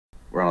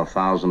We're on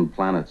 1,000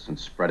 planets and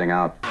spreading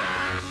out.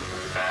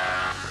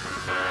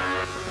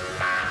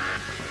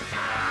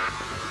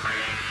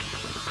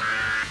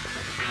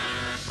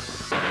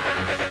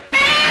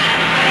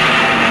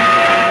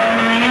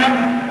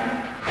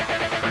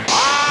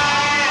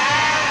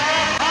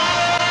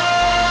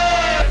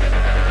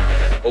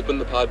 Open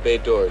the pod bay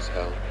doors,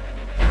 Hal.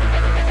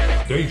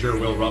 Danger,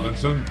 Will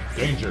Robinson.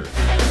 Danger.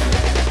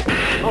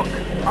 Look,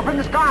 up in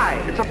the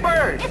sky. It's a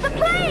bird. It's a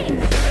plane.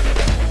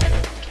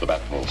 To the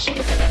Batmobiles.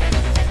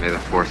 May the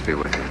force be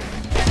with you.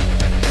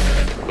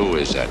 Who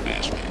is that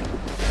masked man?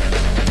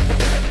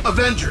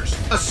 Avengers,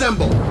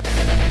 assemble.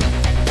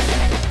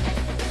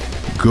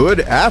 Good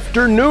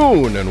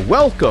afternoon and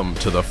welcome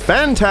to the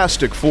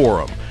Fantastic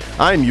Forum.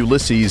 I'm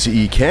Ulysses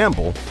E.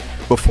 Campbell.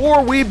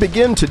 Before we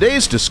begin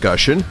today's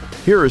discussion,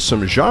 here is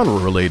some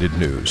genre-related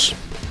news.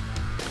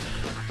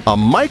 A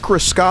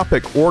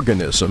microscopic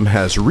organism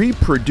has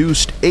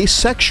reproduced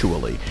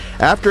asexually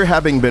after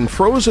having been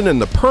frozen in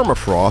the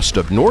permafrost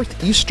of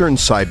northeastern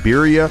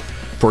Siberia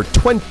for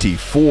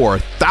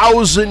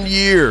 24,000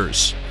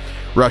 years.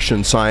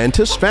 Russian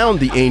scientists found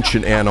the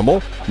ancient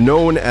animal,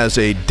 known as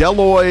a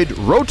deloid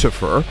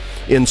rotifer,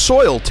 in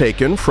soil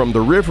taken from the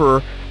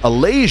river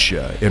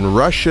Alasia in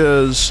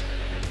Russia's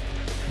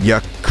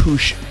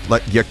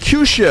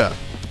Yakutia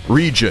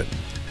region.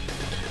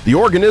 The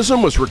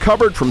organism was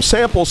recovered from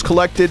samples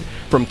collected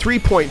from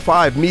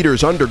 3.5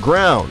 meters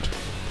underground.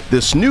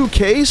 This new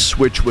case,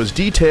 which was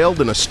detailed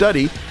in a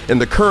study in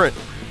the current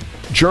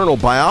journal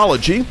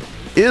Biology,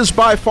 is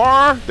by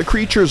far the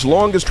creature's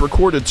longest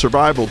recorded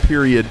survival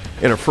period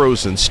in a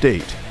frozen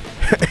state.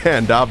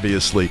 And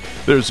obviously,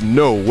 there's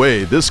no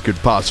way this could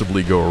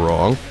possibly go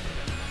wrong.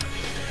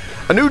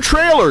 A new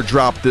trailer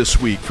dropped this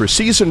week for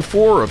Season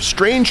 4 of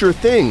Stranger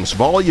Things,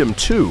 Volume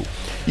 2.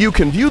 You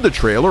can view the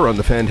trailer on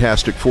the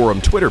Fantastic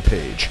Forum Twitter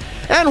page.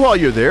 And while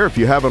you're there, if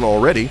you haven't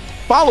already,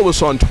 follow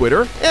us on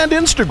Twitter and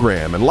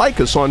Instagram and like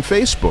us on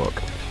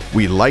Facebook.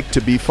 We like to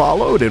be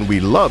followed and we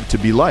love to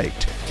be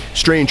liked.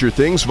 Stranger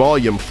Things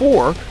Volume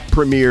 4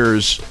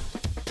 premieres...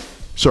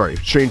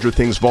 Stranger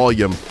Things 4,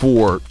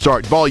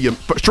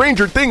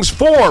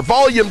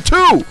 Volume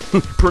 2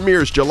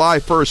 premieres July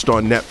 1st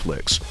on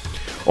Netflix.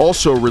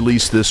 Also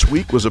released this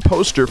week was a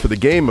poster for the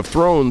Game of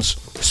Thrones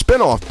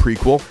spin-off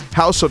prequel,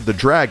 House of the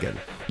Dragon.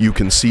 You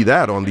can see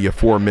that on the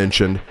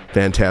aforementioned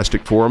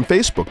Fantastic Forum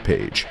Facebook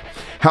page.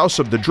 House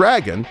of the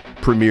Dragon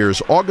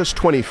premieres August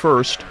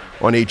 21st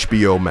on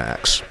HBO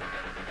Max.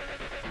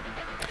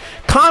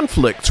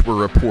 Conflicts were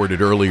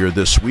reported earlier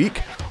this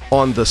week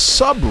on the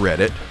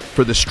subreddit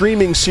for the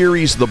streaming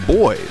series The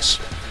Boys.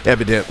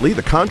 Evidently,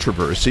 the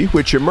controversy,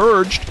 which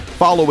emerged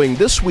following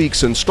this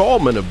week's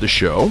installment of the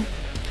show,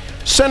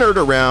 centered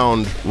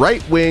around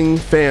right-wing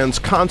fans'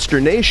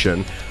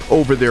 consternation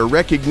over their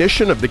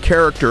recognition of the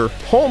character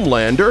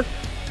Homelander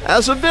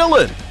as a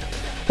villain.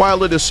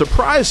 While it is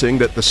surprising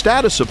that the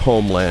status of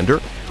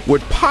Homelander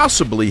would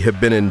possibly have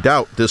been in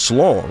doubt this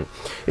long,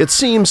 it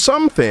seems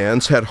some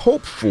fans had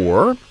hoped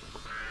for,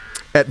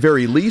 at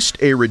very least,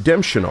 a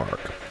redemption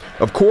arc.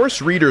 Of course,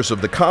 readers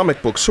of the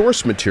comic book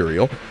source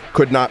material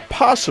could not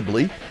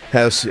possibly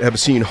have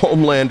seen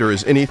Homelander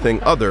as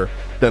anything other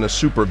than a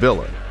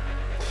supervillain.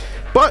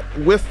 But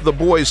with The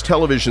Boys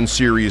television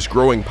series'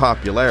 growing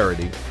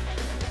popularity,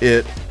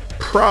 it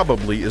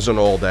probably isn't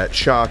all that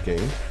shocking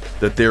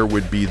that there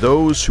would be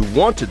those who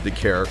wanted the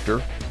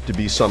character to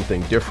be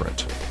something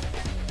different.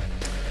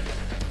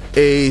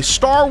 A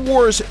Star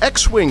Wars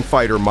X-Wing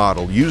fighter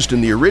model used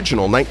in the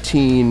original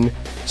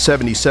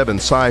 1977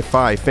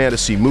 sci-fi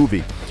fantasy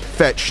movie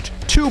fetched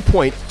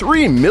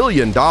 $2.3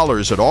 million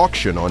at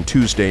auction on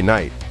Tuesday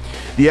night.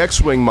 The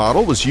X-Wing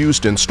model was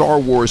used in Star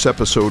Wars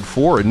Episode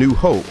 4, A New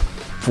Hope,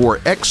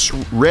 for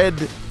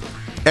Red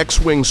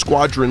X-Wing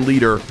Squadron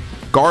leader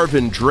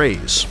Garvin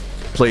Drace,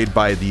 played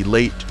by the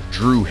late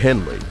Drew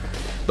Henley.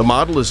 The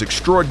model is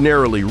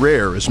extraordinarily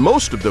rare, as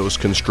most of those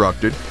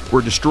constructed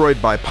were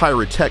destroyed by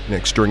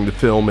pyrotechnics during the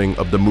filming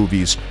of the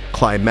movie's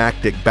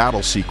climactic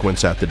battle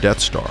sequence at the Death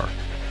Star.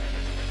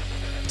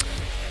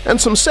 And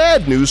some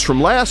sad news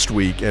from last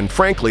week, and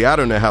frankly, I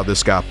don't know how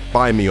this got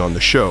by me on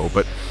the show,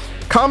 but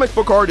comic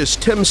book artist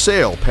Tim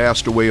Sale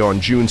passed away on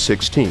June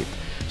 16th.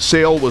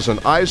 Sale was an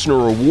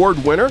Eisner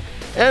Award winner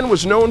and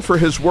was known for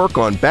his work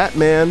on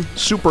Batman,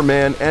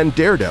 Superman, and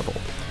Daredevil.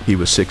 He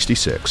was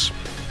 66.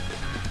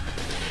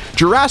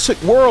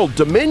 Jurassic World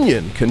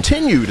Dominion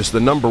continued as the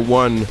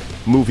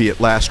 #1 movie at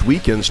last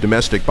weekend's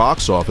domestic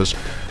box office,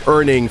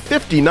 earning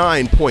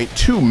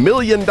 $59.2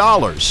 million.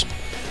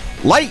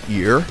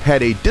 Lightyear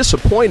had a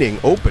disappointing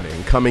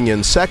opening, coming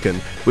in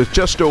second with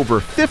just over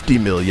 $50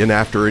 million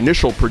after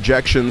initial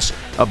projections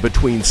of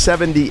between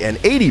 $70 and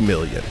 $80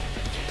 million.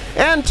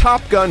 And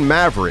Top Gun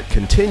Maverick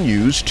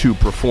continues to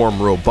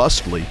perform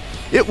robustly.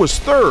 It was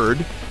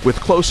third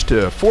with close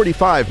to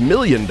 $45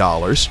 million,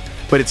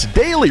 but its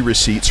daily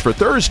receipts for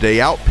Thursday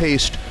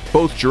outpaced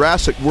both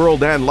Jurassic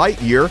World and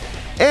Lightyear,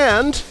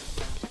 and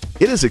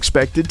it is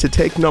expected to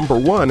take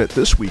 #1 at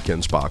this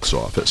weekend's box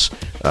office,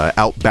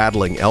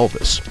 out-battling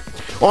Elvis.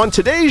 On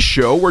today's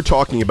show, we're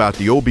talking about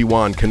the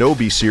Obi-Wan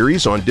Kenobi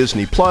series on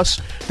Disney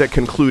Plus that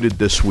concluded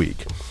this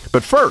week.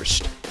 But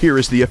first, here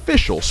is the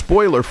official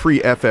spoiler-free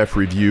FF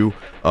review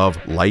of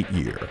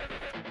Lightyear.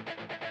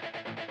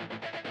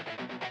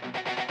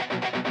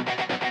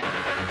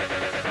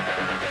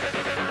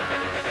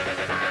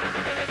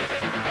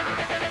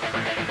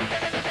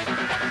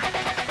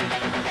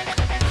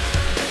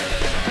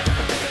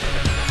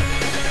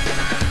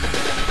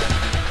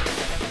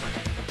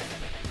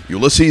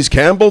 Ulysses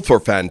Campbell for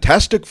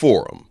Fantastic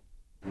Forum.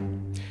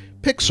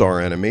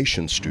 Pixar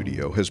Animation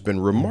Studio has been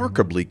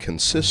remarkably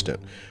consistent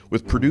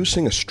with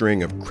producing a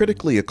string of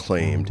critically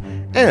acclaimed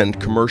and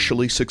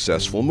commercially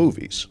successful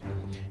movies.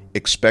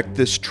 Expect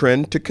this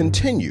trend to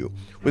continue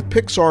with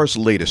Pixar's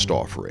latest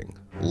offering,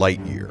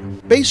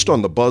 Lightyear. Based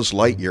on the Buzz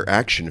Lightyear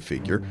action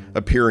figure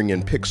appearing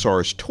in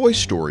Pixar's Toy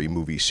Story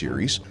movie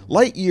series,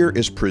 Lightyear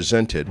is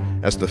presented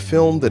as the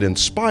film that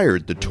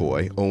inspired the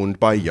toy owned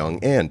by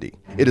young Andy.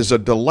 It is a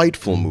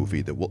delightful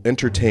movie that will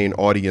entertain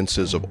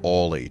audiences of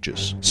all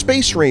ages.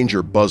 Space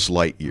Ranger Buzz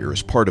Lightyear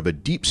is part of a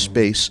deep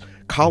space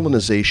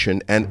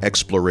colonization and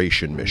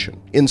exploration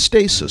mission. In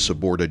stasis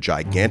aboard a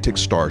gigantic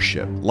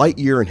starship,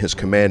 Lightyear and his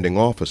commanding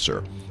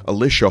officer,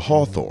 Alicia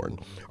Hawthorne,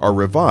 are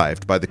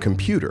revived by the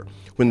computer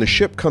when the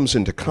ship comes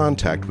into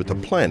contact with a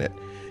planet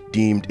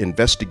deemed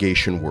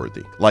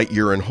investigation-worthy.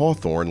 Lightyear and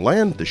Hawthorne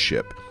land the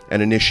ship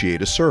and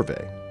initiate a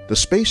survey. The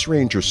Space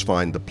Rangers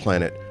find the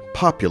planet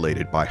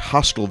populated by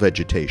hostile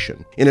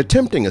vegetation. In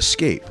attempting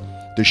escape,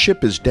 the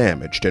ship is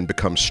damaged and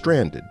becomes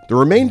stranded. The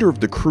remainder of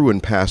the crew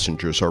and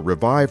passengers are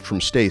revived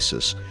from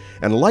stasis,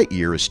 and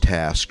Lightyear is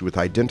tasked with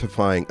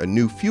identifying a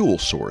new fuel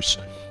source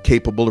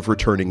capable of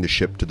returning the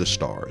ship to the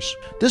stars.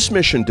 This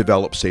mission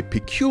develops a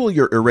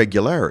peculiar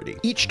irregularity.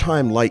 Each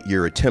time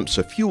Lightyear attempts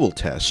a fuel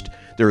test,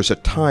 there is a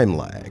time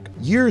lag.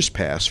 Years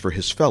pass for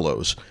his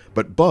fellows,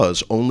 but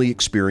Buzz only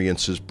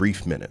experiences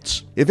brief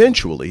minutes.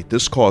 Eventually,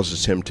 this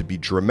causes him to be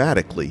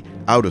dramatically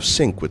out of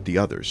sync with the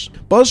others.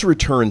 Buzz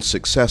returns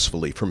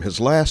successfully from his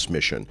last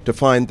mission to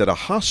find that a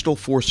hostile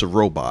force of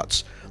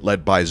robots,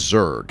 led by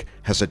Zurg,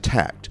 has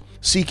attacked,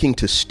 seeking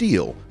to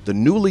steal the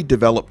newly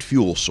developed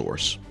fuel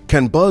source.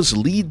 Can Buzz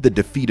lead the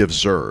defeat of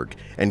Zurg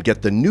and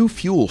get the new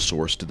fuel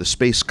source to the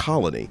space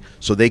colony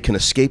so they can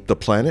escape the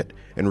planet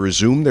and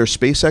resume their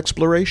space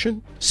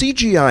exploration?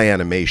 CGI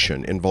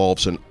animation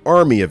involves an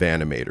army of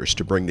animators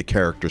to bring the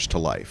characters to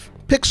life.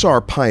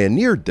 Pixar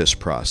pioneered this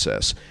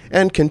process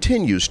and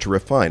continues to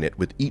refine it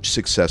with each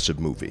successive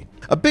movie.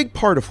 A big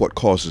part of what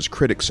causes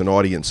critics and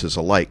audiences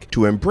alike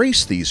to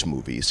embrace these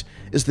movies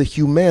is the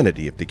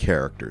humanity of the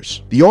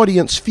characters. The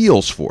audience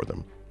feels for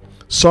them.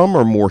 Some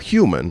are more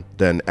human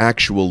than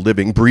actual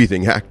living,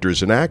 breathing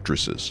actors and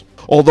actresses.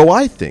 Although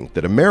I think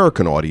that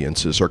American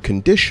audiences are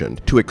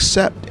conditioned to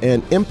accept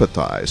and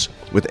empathize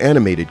with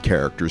animated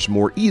characters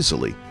more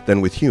easily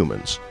than with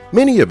humans.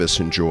 Many of us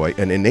enjoy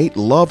an innate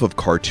love of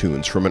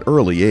cartoons from an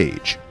early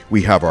age.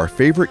 We have our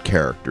favorite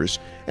characters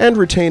and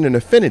retain an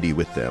affinity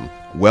with them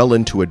well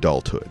into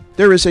adulthood.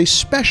 There is a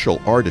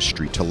special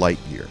artistry to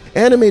Lightyear.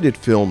 Animated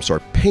films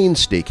are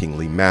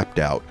painstakingly mapped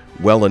out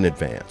well in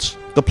advance.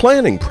 The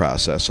planning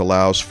process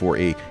allows for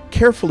a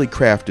carefully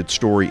crafted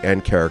story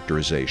and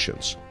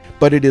characterizations,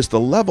 but it is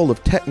the level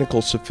of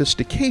technical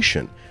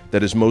sophistication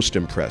that is most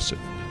impressive.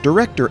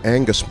 Director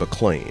Angus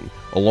MacLane,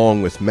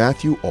 along with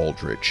Matthew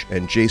Aldrich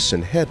and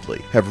Jason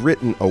Headley, have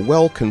written a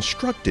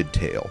well-constructed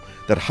tale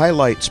that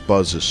highlights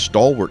Buzz's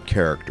stalwart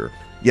character,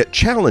 yet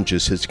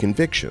challenges his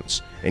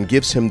convictions and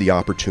gives him the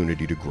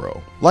opportunity to grow.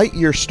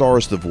 Lightyear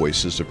stars the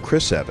voices of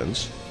Chris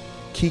Evans,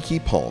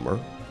 Keke Palmer,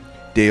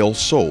 Dale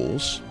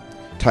Soules,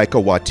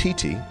 Taika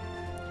Waititi,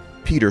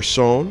 Peter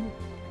Sohn,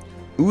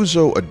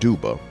 Uzo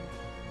Aduba,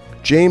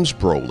 James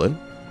Brolin,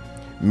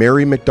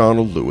 Mary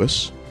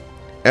McDonnell-Lewis,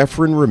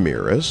 Efren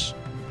Ramirez,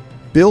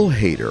 Bill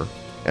Hader,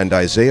 and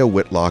Isaiah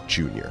Whitlock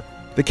Jr.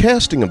 The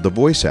casting of the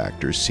voice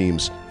actors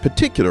seems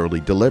particularly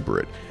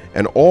deliberate,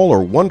 and all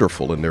are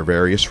wonderful in their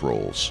various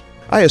roles.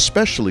 I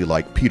especially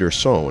like Peter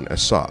Sohn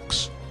as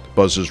Sox,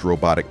 Buzz's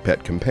robotic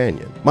pet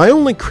companion. My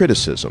only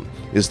criticism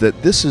is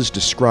that this is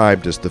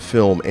described as the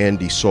film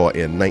Andy saw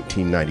in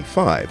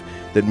 1995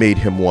 that made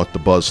him want the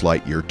Buzz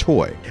Lightyear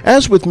toy.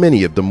 As with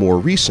many of the more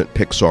recent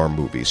Pixar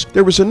movies,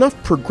 there was enough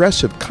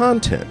progressive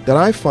content that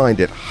I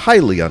find it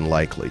highly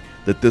unlikely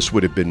that this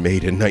would have been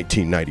made in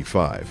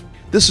 1995.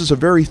 This is a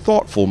very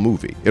thoughtful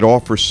movie. It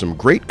offers some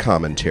great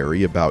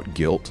commentary about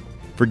guilt,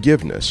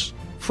 forgiveness,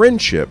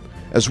 friendship,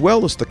 as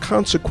well as the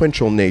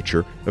consequential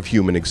nature of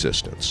human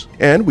existence.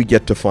 And we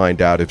get to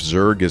find out if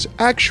Zurg is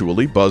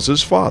actually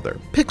Buzz's father.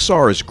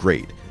 Pixar is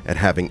great at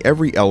having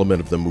every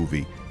element of the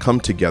movie come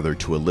together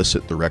to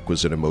elicit the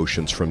requisite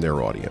emotions from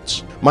their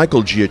audience.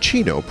 Michael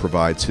Giacchino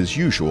provides his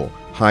usual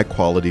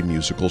high-quality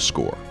musical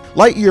score.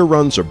 Lightyear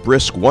runs a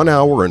brisk 1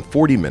 hour and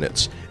 40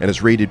 minutes and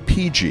is rated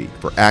PG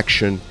for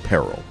action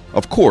peril.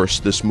 Of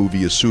course, this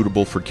movie is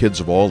suitable for kids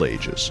of all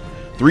ages.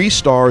 3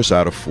 stars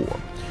out of 4.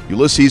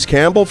 Ulysses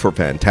Campbell for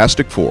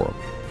Fantastic Forum.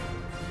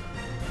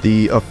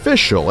 the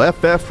official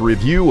FF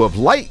review of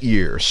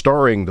Lightyear,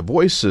 starring the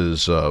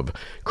voices of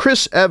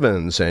Chris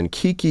Evans and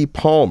Keke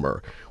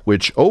Palmer,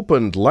 which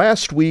opened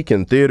last week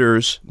in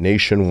theaters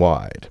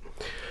nationwide.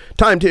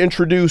 Time to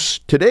introduce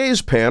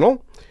today's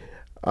panel.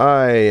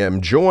 I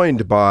am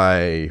joined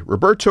by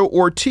Roberto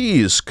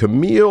Ortiz,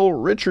 Camille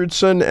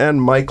Richardson,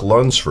 and Mike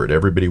Lunsford.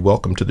 Everybody,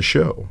 welcome to the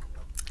show.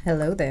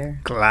 Hello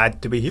there.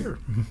 Glad to be here.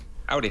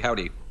 Howdy,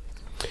 howdy.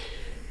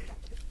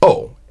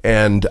 Oh,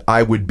 and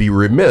I would be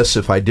remiss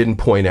if I didn't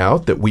point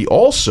out that we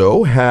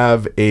also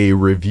have a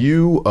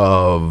review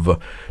of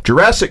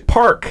Jurassic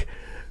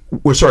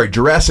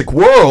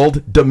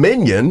World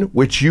Dominion,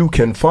 which you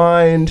can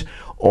find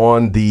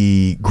on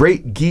the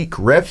Great Geek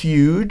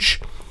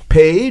Refuge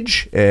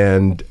page,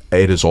 and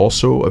it is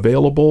also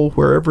available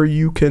wherever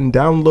you can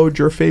download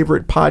your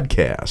favorite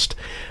podcast.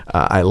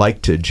 I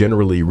like to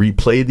generally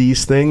replay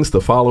these things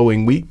the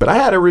following week, but I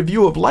had a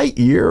review of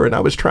Lightyear, and I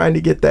was trying to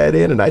get that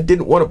in, and I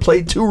didn't want to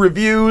play two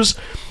reviews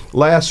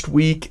last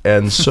week,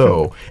 and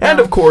so,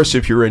 and of course,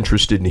 if you're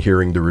interested in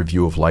hearing the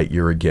review of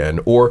Lightyear again,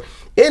 or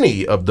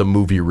any of the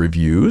movie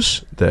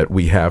reviews that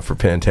we have for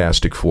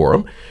Fantastic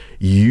Forum,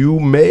 you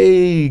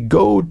may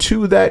go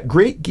to that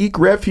Great Geek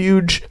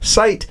Refuge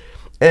site,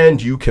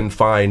 and you can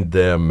find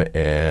them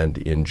and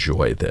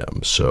enjoy them.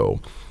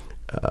 So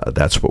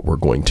that's what we're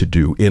going to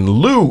do in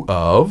lieu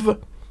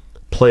of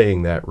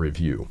playing that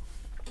review.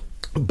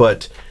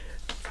 But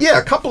yeah,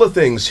 a couple of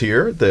things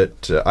here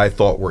that I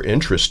thought were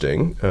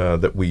interesting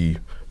that we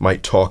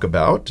might talk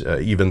about,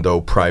 even though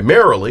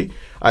primarily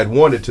I'd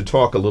wanted to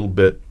talk a little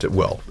bit,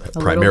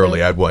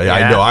 primarily I'd want,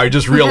 I know, I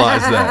just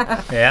realized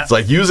that. Yeah. It's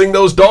like using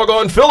those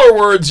doggone filler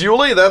words,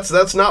 Yuli,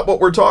 that's not what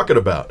we're talking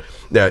about.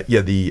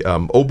 The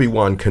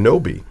Obi-Wan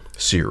Kenobi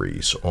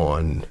series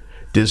on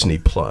Disney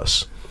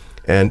Plus.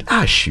 And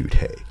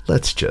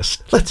let's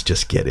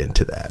just get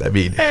into that. I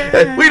mean,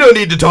 we don't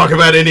need to talk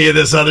about any of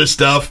this other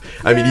stuff.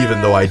 I mean,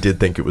 even though I did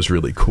think it was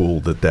really cool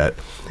that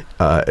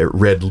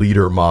red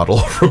leader model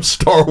from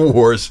Star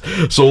Wars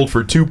sold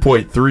for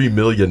 $2.3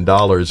 million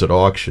at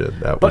auction.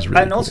 That was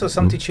really cool. Also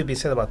something should be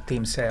said about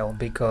Tim Sale,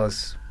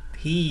 because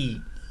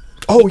he...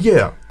 Oh,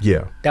 yeah.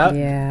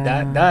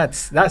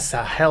 That's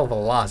a hell of a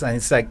loss. And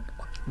it's like,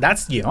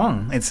 that's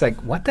young. It's like,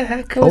 what the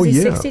heck? Was he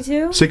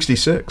 62?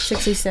 66.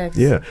 66.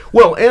 Yeah.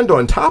 Well, and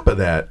on top of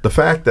that, the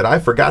fact that I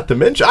forgot to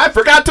mention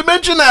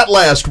that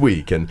last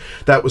week, and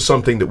that was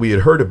something that we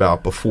had heard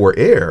about before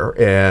air,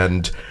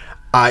 and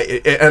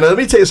let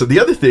me tell you something.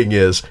 The other thing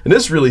is, and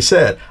this is really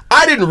sad,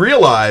 I didn't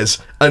realize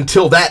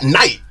until that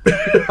night.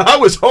 I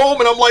was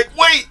home and I'm like,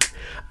 wait,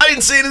 I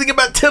didn't say anything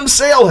about Tim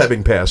Sale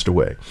having passed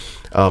away.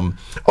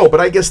 But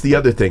I guess the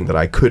other thing that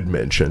I could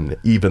mention,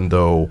 even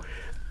though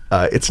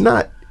it's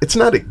not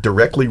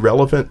directly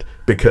relevant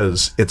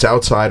because it's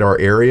outside our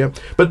area,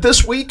 but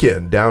this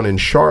weekend down in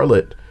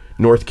Charlotte,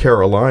 North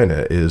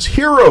Carolina is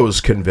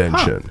Heroes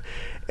Convention. Huh.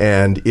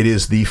 And it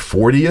is the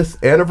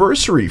 40th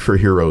anniversary for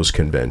Heroes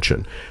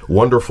Convention.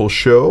 Wonderful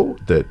show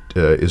that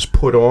is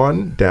put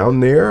on down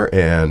there,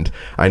 and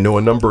I know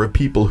a number of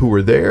people who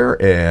are there,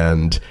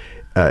 and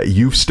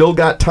you've still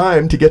got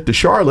time to get to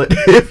Charlotte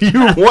if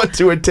you want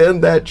to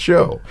attend that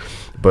show.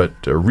 But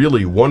a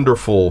really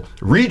wonderful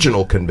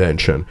regional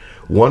convention,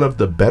 one of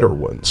the better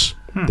ones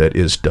that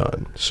is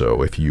done.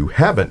 So if you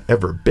haven't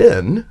ever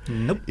been,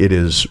 It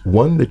is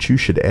one that you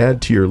should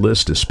add to your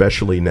list,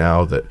 especially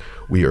now that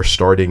we are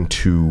starting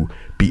to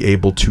be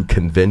able to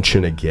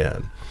convention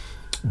again.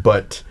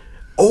 But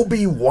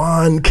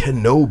Obi-Wan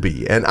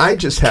Kenobi, and I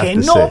just have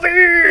to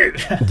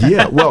say...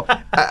 Yeah, well,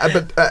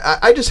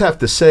 I just have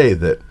to say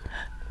that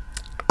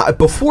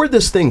before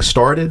this thing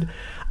started,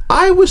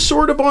 I was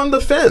sort of on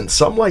the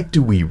fence. I'm like,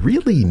 do we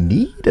really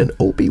need an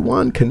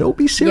Obi-Wan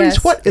Kenobi series?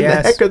 Yes. What in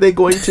the heck are they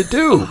going to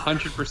do?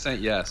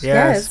 100% yes.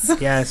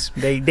 Yes.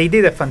 They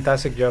did a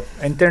fantastic job.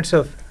 In terms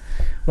of,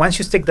 once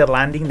you stick the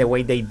landing the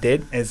way they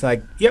did, it's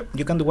like, yep,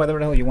 you can do whatever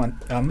the hell you want.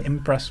 I'm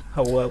impressed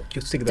how well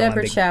you stick the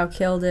landing. Deborah Chow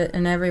killed it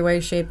in every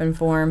way, shape, and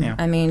form. Yeah.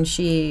 I mean,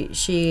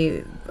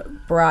 she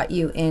brought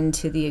you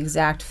into the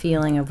exact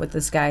feeling of what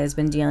this guy has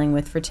been dealing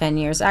with for 10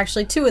 years.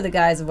 Actually, two of the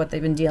guys of what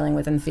they've been dealing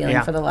with and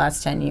feeling for the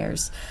last 10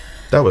 years.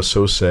 That was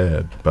so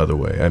sad, by the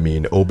way. I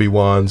mean,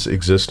 Obi-Wan's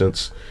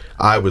existence,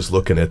 I was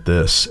looking at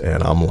this,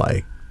 and I'm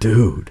like,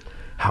 dude,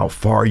 how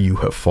far you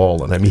have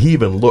fallen. I mean, he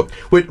even looked...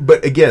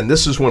 But again,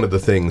 this is one of the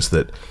things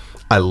that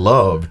I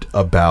loved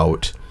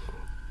about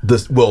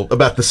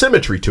the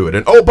symmetry to it.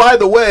 And oh, by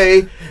the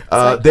way,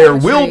 there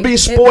will be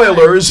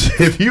spoilers.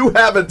 If you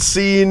haven't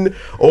seen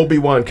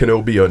Obi-Wan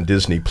Kenobi on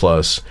Disney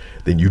Plus,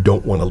 then you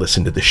don't want to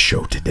listen to this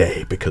show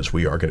today, because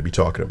we are going to be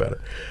talking about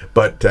it.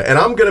 But and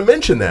I'm going to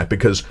mention that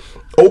because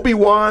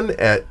Obi-Wan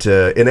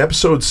in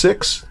episode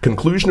 6,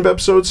 conclusion of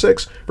episode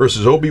 6,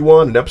 versus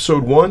Obi-Wan in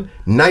episode 1,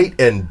 night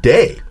and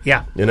day.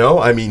 Yeah. You know,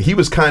 I mean, he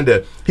was kind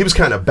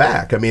of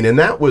back. I mean, and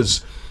that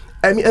was...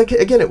 I mean,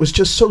 again, it was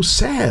just so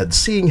sad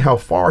seeing how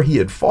far he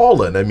had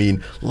fallen. I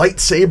mean,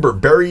 lightsaber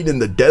buried in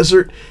the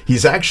desert.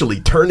 He's actually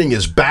turning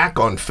his back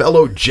on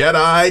fellow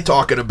Jedi,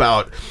 talking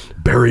about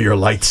bury your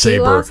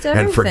lightsaber lost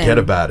and forget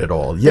everything. But it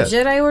all. The Yes.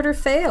 Jedi Order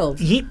failed.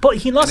 He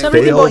lost And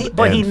everything, failed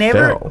but he and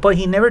never fell. but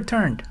he never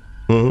turned.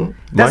 Mhm.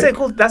 That's Mike? a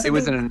cool. That's It a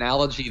was thing. an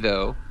analogy,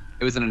 though.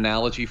 It was an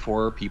analogy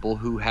for people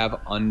who have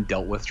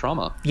undealt with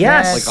trauma.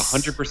 Yes. Like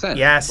 100%.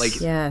 Yes. Like,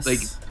 Yes.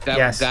 like that.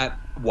 Yes. That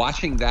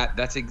watching that.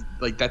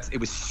 It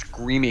was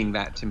screaming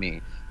that to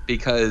me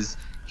because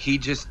he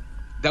just.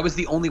 That was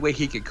the only way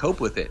he could cope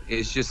with it.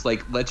 Is just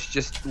like, let's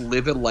just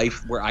live a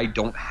life where I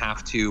don't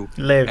have to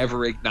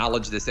ever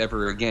acknowledge this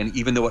ever again,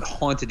 even though it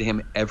haunted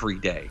him every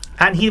day.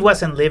 And he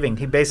wasn't living.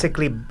 He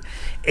basically,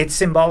 it's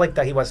symbolic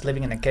that he was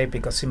living in a cave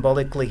because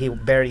symbolically he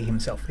buried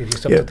himself. If you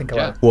stop to think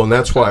about it. Well, and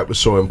that's why it was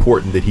so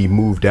important that he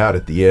moved out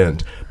at the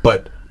end.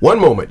 But one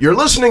moment, you're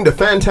listening to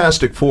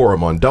Fantastic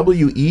Forum on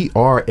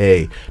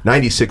WERA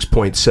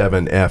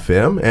 96.7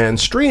 FM and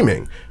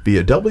streaming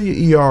via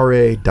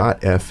WERA.FM.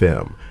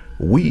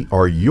 We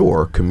are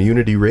your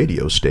community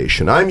radio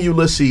station. I'm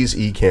Ulysses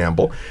E.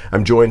 Campbell.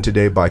 I'm joined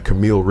today by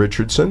Camille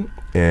Richardson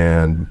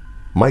and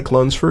Mike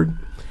Lunsford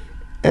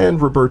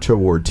and Roberto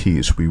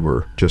Ortiz. We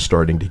were just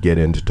starting to get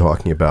into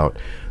talking about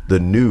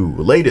the new,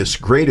 latest,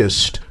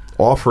 greatest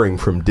offering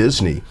from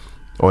Disney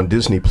on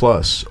Disney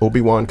Plus,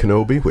 Obi-Wan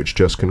Kenobi, which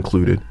just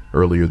concluded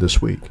earlier this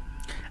week.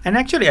 And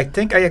actually, I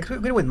think I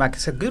agree with Mike.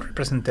 It's a good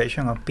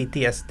representation of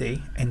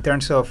PTSD in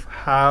terms of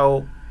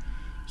how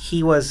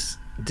he was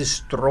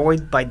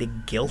destroyed by the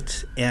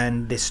guilt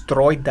and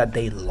destroyed that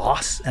they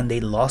lost, and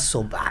they lost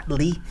so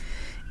badly,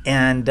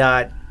 and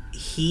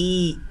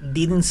he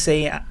didn't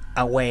say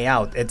a way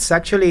out. It's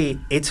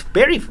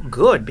very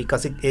good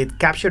because it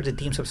captured the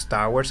themes of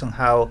Star Wars and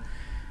how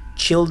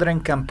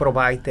children can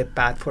provide the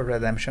path for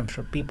redemption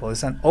for people.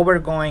 It's an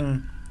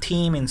overgoing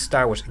theme in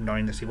Star Wars,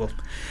 ignoring the sequels,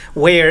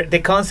 where the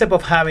concept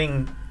of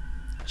having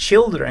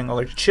children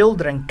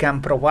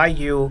can provide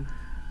you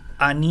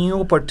a new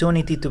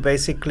opportunity to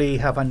basically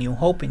have a new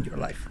hope in your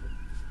life.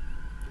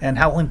 And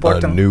how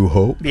important... A new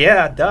hope?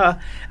 Yeah, duh.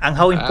 And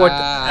how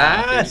important...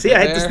 see, I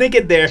had to sneak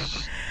it there.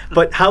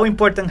 But how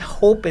important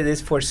hope it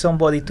is for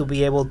somebody to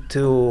be able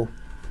to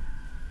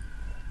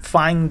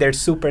find their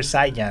Super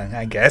Saiyan,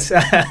 I guess.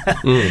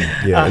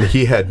 And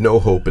he had no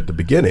hope at the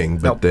beginning,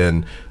 but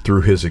then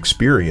through his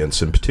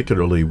experience, and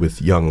particularly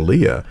with young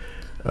Leia,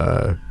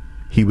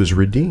 he was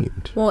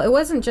redeemed. Well, it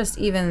wasn't just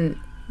even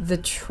the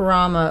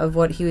trauma of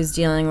what he was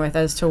dealing with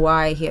as to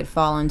why he had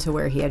fallen to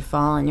where he had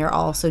fallen. You're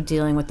also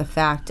dealing with the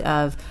fact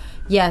of,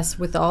 yes,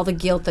 with all the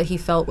guilt that he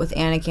felt with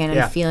Anakin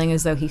and feeling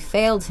as though he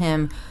failed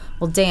him,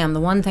 well, damn, the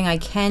one thing I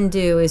can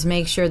do is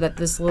make sure that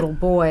this little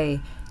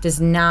boy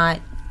does not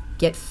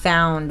get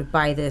found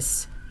by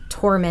this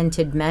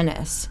tormented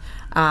menace,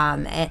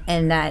 and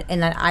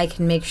that I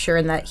can make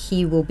sure that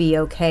he will be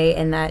okay,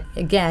 and that,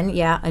 again,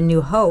 a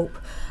new hope.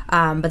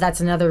 But that's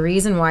another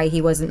reason why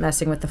he wasn't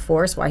messing with the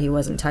Force, why he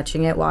wasn't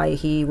touching it, why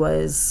he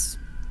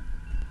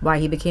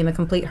became a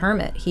complete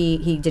hermit.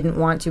 He didn't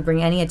want to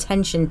bring any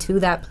attention to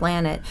that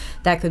planet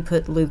that could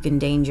put Luke in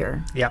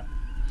danger. Yeah.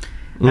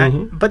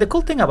 But the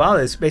cool thing about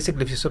it is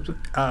basically if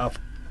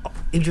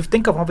you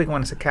think of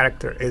Obi-Wan as a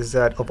character, is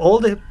that of all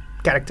the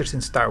characters in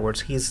Star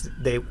Wars, he's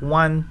the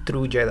one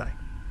true Jedi.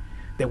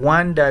 The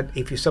one that,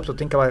 if you stop to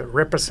think about it,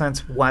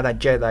 represents what a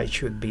Jedi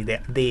should be.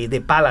 The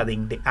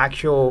paladin, the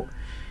actual...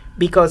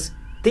 Because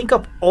think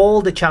of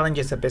all the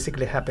challenges that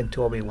basically happened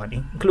to Obi-Wan,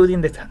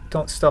 including the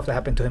stuff that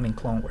happened to him in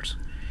Clone Wars.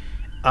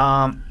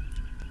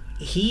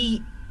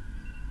 He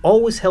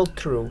always held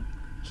true.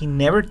 He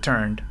never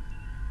turned,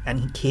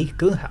 and he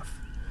could have.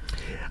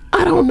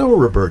 I don't know,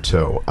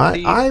 Roberto.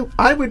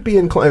 I would be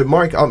inclined...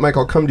 Mike,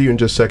 I'll come to you in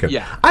just a second.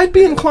 Yeah. I'd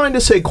be inclined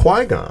to say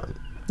Qui-Gon.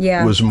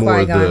 Yeah, was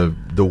more Qui-Gon.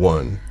 the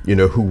one,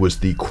 who was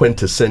the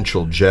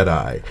quintessential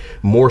Jedi,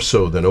 more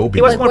so than Obi-Wan.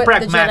 He was more what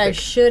pragmatic.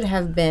 the Jedi should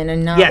have been,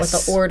 and not what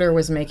the Order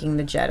was making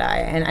the Jedi.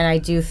 And I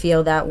do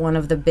feel that one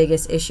of the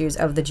biggest issues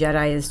of the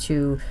Jedi is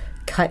to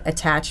cut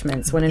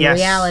attachments, when in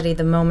reality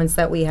the moments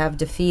that we have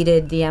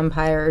defeated the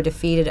Empire or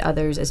defeated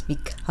others is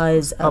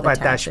because of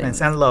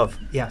attachments and love.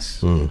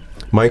 Yes.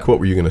 Mike, what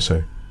were you going to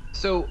say?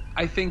 So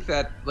I think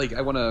that,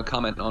 I want to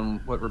comment on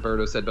what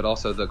Roberto said, but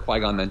also the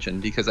Qui-Gon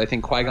mentioned, because I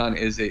think Qui-Gon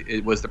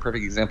was the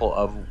perfect example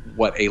of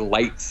what a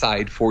light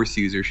side Force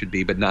user should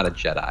be, but not a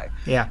Jedi.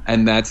 Yeah.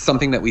 And that's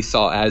something that we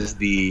saw as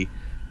the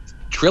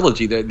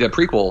trilogy, the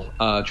prequel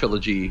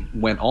trilogy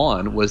went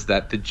on, was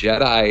that the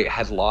Jedi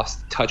had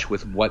lost touch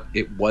with what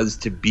it was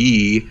to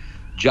be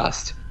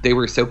just. They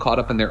were so caught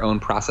up in their own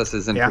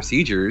processes and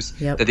procedures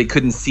that they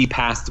couldn't see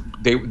past.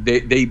 They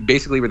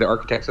basically were the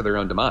architects of their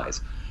own demise.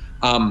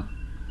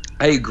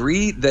 I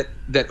agree that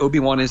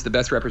Obi-Wan is the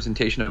best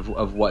representation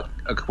of what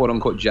a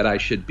quote-unquote Jedi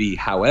should be.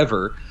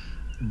 However,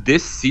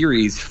 this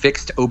series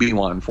fixed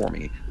Obi-Wan for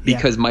me,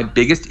 because my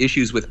biggest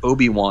issues with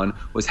Obi-Wan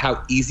was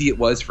how easy it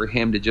was for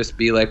him to just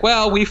be like,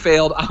 well, we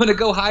failed. I'm going to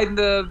go hide in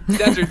the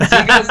desert. See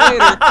you guys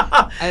later.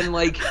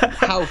 And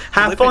how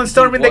have fun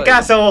storming the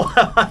castle.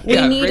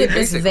 We needed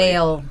this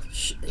veil,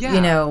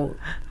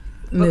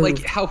 But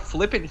move. how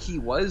flippant he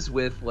was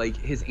with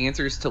his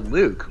answers to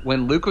Luke,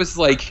 when Luke was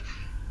like,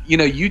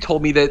 you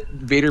told me that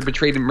Vader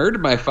betrayed and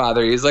murdered my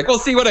father. He's like, well,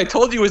 see, what I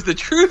told you was the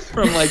truth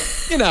from like,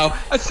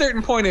 a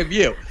certain point of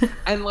view.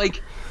 And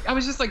like, I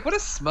was just like, what a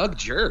smug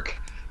jerk.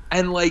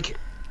 And like,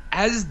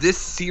 as this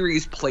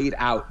series played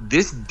out,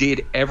 this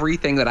did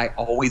everything that I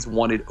always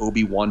wanted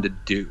Obi-Wan to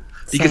do.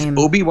 Because Same.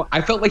 Obi-Wan,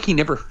 I felt like he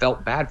never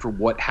felt bad for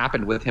what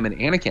happened with him and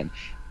Anakin.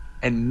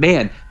 And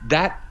man,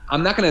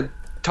 I'm not going to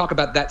talk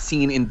about that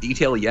scene in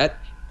detail yet,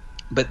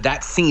 but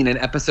that scene in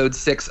episode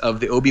 6 of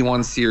the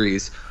Obi-Wan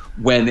series,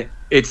 when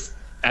it's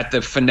at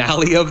the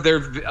finale of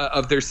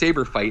their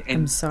saber fight,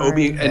 and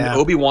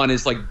Obi-Wan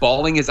is like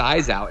bawling his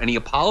eyes out, and he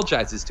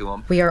apologizes to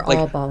him. We are like,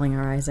 all bawling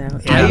our eyes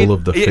out. Battle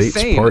of the Fates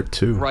same, Part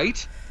 2.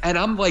 Right? And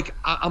I'm like,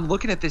 I'm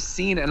looking at this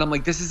scene, and I'm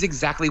like, this is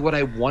exactly what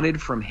I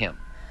wanted from him.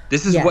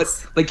 This is what,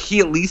 like, he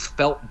at least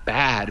felt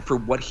bad for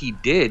what he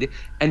did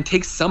and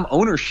takes some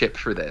ownership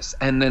for this.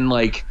 And then,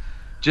 like,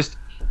 just,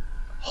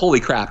 holy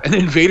crap. And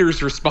then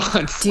Vader's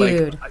response.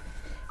 Dude. Like,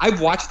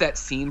 I've watched that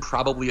scene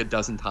probably a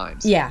dozen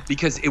times. Yeah.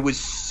 Because it was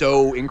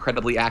so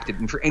incredibly acted.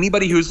 And for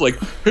anybody who's like,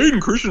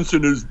 Hayden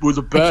Christensen was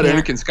a bad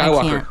Anakin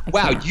Skywalker.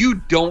 Wow, you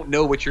don't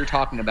know what you're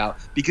talking about,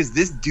 because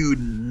this dude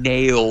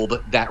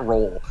nailed that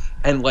role.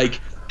 And,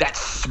 like, that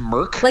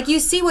smirk. Like, you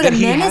see what a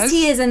menace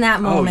he is in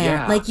that moment. Oh,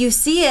 yeah. Like, you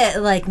see it,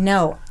 like,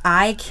 no,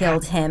 I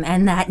killed him.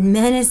 And that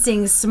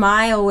menacing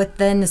smile with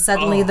then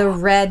suddenly the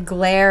red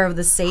glare of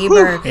the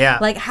saber. Yeah.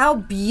 Like, how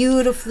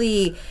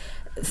beautifully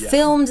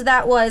filmed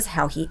that was,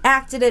 how he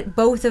acted it,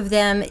 both of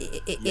them.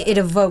 It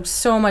evoked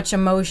so much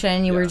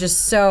emotion. You were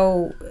just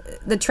so...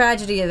 The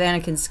tragedy of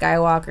Anakin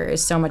Skywalker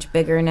is so much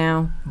bigger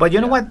now. But you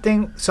know what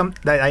thing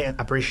that I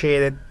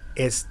appreciated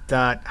is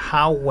that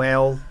how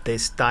well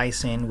this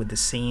ties in with the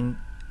scene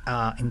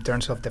in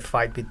terms of the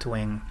fight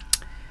between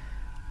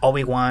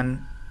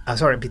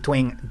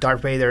between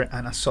Darth Vader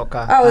and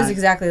Ahsoka. Oh, it was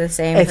exactly the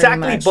same.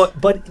 Exactly,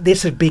 but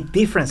there's a big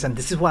difference, and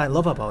this is what I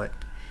love about it.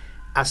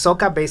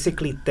 Ahsoka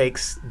basically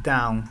takes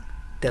down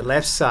the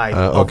left side.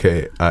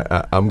 Okay,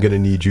 I'm going to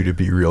need you to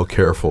be real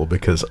careful,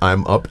 because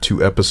I'm up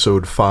to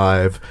episode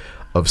 5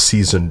 of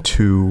season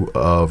 2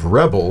 of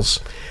Rebels.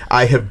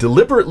 I have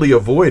deliberately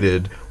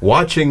avoided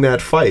watching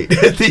that fight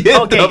at the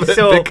end of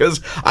it, because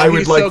I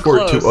would like for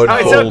it to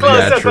unfold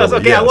naturally. So close.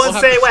 Okay, yes. I won't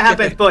say what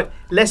happens, but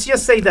let's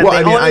just say that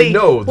I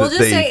know that we'll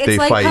just say it's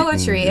like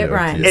poetry. It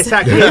rhymes.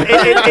 Exactly.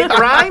 it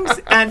rhymes,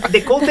 and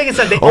the cool thing is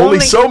that only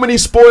so many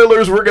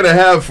spoilers we're going to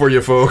have for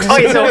you folks.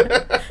 Okay, so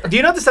do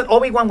you notice that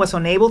Obi-Wan was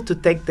unable to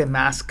take the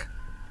mask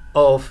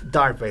of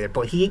Darth Vader,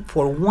 but he,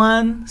 for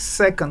 1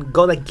 second,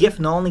 got a gift,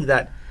 not only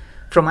that,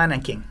 from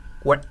Anakin,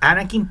 where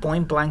Anakin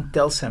point blank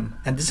tells him,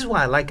 and this is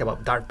what I like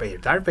about Darth Vader.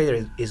 Darth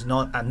Vader is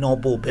not a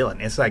noble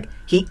villain. It's like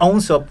he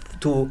owns up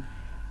to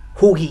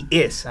who he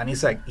is, and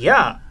he's like,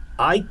 yeah,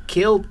 I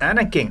killed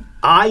Anakin.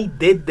 I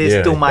did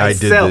this to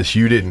myself. I did this.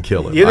 You didn't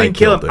kill him. You didn't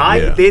kill him.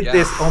 I did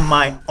this on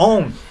my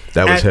own.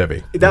 That was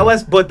heavy.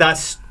 But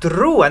that's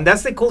true, and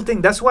that's the cool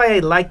thing. That's why I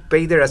like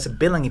Vader as a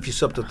villain. If you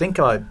stop to think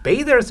about it,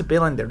 Vader as a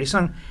villain, the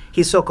reason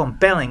he's so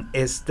compelling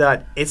is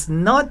that it's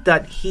not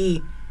that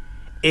he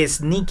is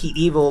sneaky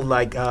evil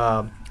like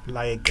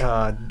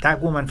that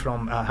woman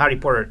from Harry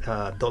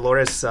Potter,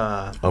 Dolores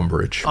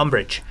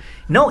Umbridge.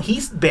 No,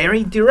 he's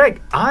very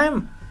direct.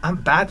 I'm a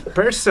bad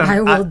person.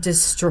 I will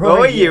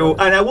destroy you,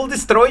 and I will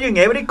destroy you in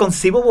every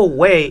conceivable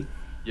way.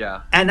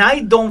 Yeah. And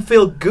I don't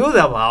feel good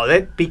about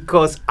it,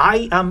 because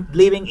I am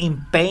living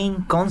in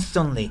pain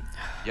constantly.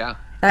 Yeah.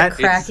 That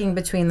cracking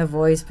between the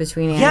voice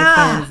between Anakin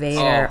and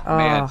Vader. Oh,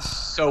 man,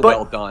 so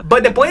well done.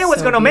 But the point I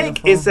was going to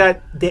make is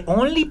that the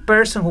only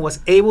person who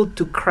was able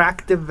to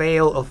crack the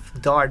veil of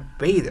Darth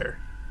Vader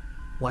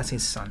was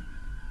his son.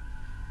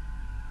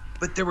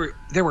 But there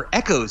were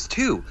echoes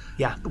too.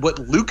 Yeah. What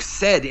Luke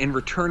said in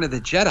Return of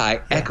the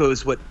Jedi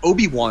echoes what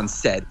Obi-Wan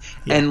said.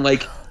 Yeah. And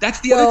like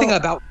that's the other thing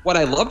about what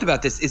I loved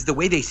about this is the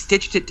way they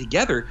stitched it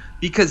together,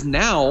 because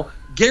now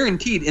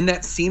guaranteed in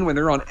that scene when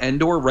they're on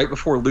Endor right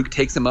before Luke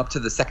takes him up to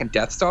the second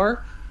Death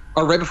Star,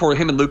 or right before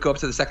him and Luke go up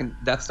to the second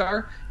Death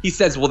Star, he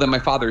says, well, then my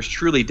father is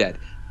truly dead.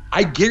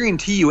 I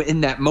guarantee you in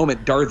that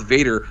moment Darth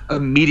Vader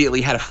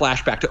immediately had a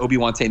flashback to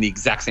Obi-Wan saying the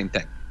exact same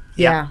thing.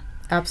 Yeah.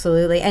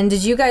 Absolutely. And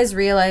did you guys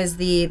realize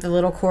the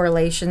little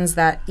correlations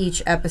that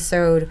each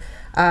episode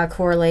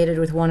correlated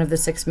with one of the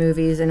 6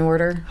 movies in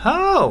order?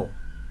 Oh.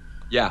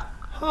 Yeah.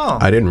 Oh.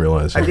 I didn't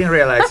realize that. I didn't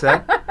realize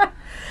that.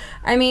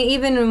 I mean,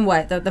 even in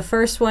the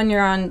first one,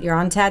 you're on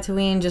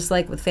Tatooine, just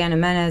like with Phantom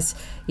Menace.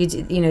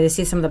 You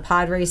see some of the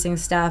pod racing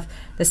stuff.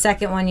 The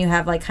second one, you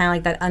have like kind of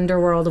like that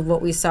underworld of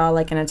what we saw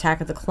like in Attack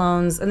of the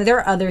Clones. I mean, there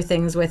are other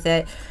things with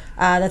it.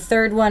 The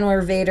third one,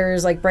 where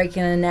Vader's like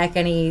breaking a neck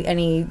and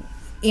he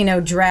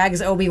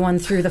drags Obi-Wan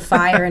through the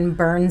fire and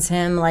burns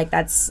him. Like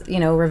that's,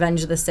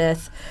 Revenge of the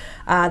Sith.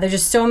 There's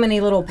just so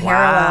many little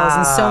parallels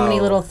and so many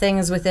little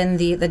things within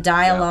the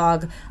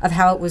dialogue of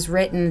how it was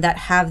written that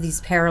have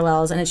these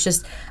parallels. And it's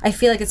just, I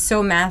feel like it's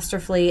so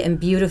masterfully and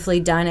beautifully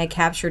done. It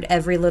captured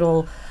every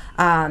little...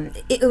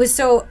 it was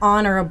so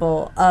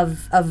honorable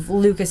of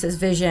Lucas's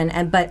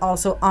vision, but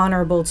also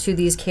honorable to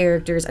these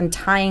characters and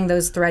tying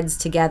those threads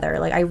together.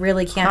 Like, I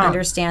really can't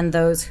understand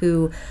those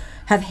who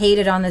have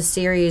hated on this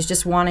series,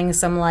 just wanting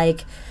some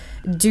like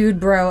dude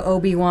bro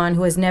Obi-Wan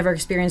who has never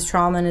experienced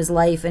trauma in his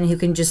life and who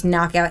can just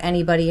knock out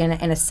anybody in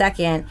a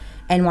second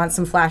and want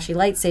some flashy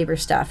lightsaber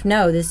stuff.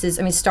 No, this is,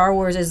 I mean, Star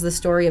Wars is the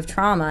story of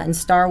trauma, and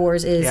Star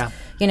Wars is,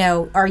 you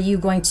know, are you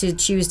going to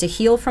choose to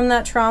heal from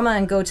that trauma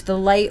and go to the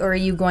light, or are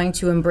you going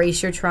to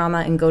embrace your trauma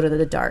and go to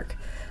the dark?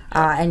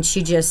 And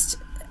she just...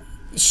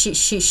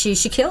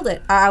 She killed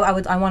it.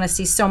 I want to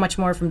see so much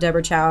more from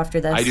Deborah Chow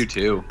after this. I do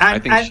too. I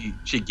think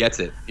she gets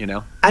it, you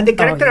know. And the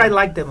character I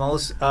like the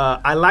most,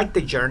 I like the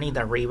journey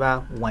that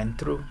Reva went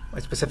through,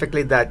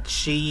 specifically that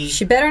she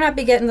better not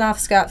be getting off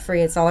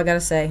scot-free. It's all I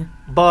gotta say.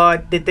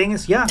 But the thing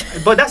is,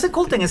 but that's the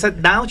cool thing is that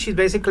now she's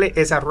basically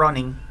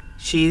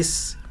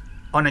she's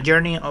on a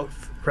journey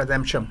of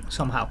redemption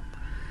somehow,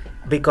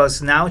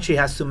 because now she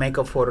has to make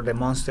up for the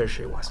monster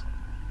she was.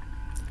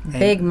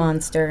 Big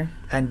monster.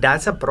 And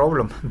that's a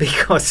problem,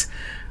 because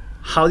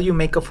how do you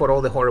make up for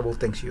all the horrible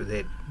things you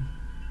did?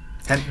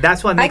 And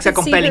that's what makes a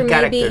compelling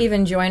character. Maybe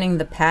even joining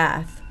the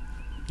path.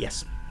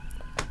 Yes.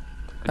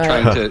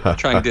 Trying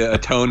to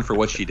atone for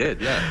what she did.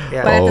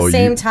 Yeah. But at the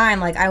same time,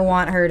 like, I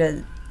want her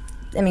to.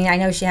 I mean, I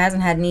know she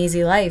hasn't had an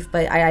easy life,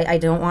 but I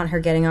don't want her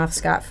getting off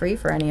scot-free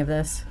for any of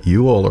this.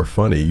 You all are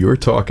funny. You're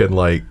talking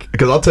like,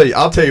 because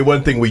I'll tell you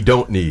one thing we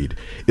don't need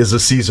is a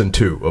season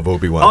 2 of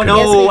Obi-Wan. Oh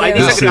no, I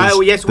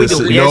disagree. Yes, we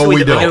do. No,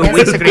 we don't.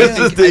 We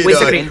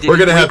disagree. We're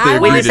gonna have to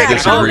agree to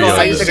disagree on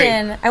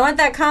this. I want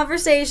that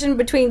conversation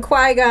between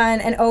Qui-Gon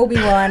and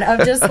Obi-Wan of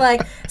just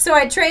like, so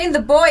I trained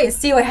the boys.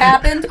 See what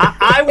happened?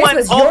 This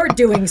was your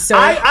doing, sir.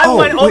 I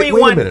want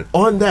Obi-Wan. Wait a minute.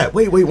 On that,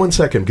 wait 1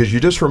 second, because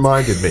you just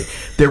reminded me.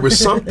 There was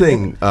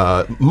something,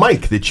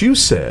 Mike, that you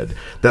said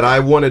that I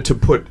wanted to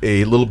put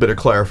a little bit of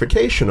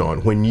clarification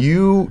on. When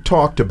you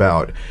talked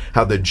about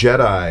how the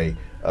Jedi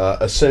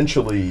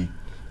essentially,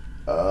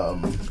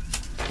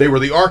 they were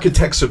the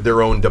architects of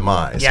their own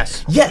demise.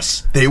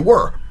 Yes, they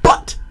were.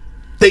 But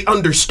they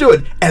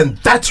understood, and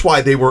that's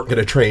why they weren't going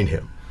to train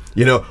him.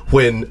 You know,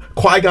 when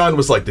Qui-Gon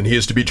was like, then he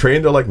is to be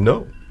trained, they're like,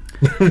 no,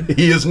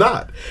 he is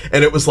not.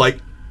 And it was like,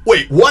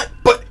 wait, what?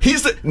 But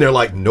he's the... And they're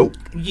like, nope,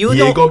 he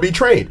ain't going to be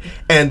trained.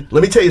 And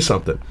let me tell you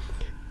something.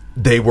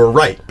 They were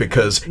right,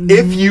 because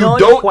if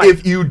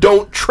you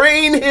don't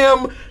train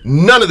him,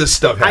 none of this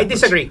stuff happens. I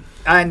disagree.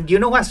 And you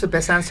know what's the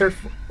best answer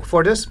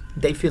for this?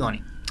 Dave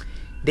Filoni.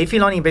 Dave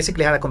Filoni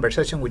basically had a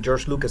conversation with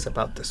George Lucas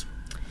about this.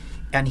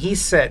 And he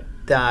said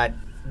that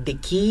the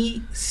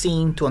key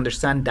scene to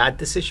understand that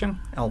decision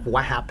of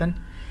what happened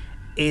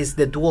is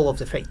the duel of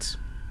the fates.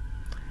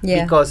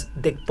 Yeah. Because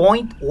the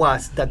point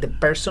was that the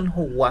person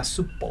who was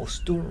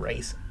supposed to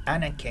raise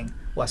Anakin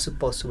was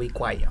supposed to be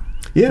Qui-Gon.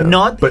 Yeah,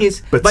 but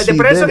the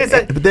person is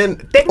that. But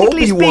then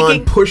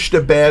Obi-Wan pushed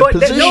a bad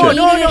position.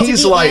 No,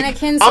 he's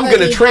like, I'm going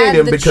to train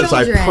him because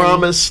I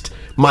promised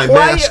my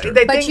master.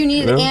 But you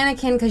needed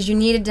Anakin because you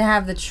needed to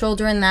have the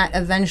children that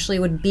eventually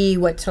would be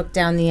what took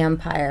down the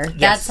Empire. Yes.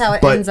 That's how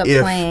it ends up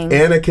playing. But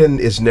if Anakin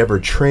is never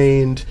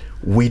trained,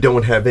 we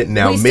don't have it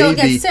now. We still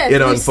get Sith.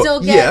 We still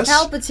get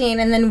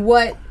Palpatine, and then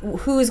what?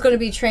 Who's going to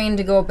be trained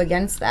to go up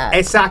against that?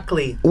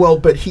 Exactly. Well,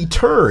 but he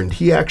turned.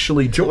 He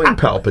actually joined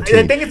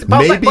Palpatine.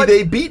 Maybe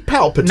they beat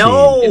Palpatine.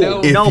 No,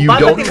 if you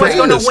don't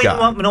train this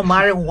guy, no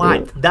matter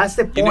what. That's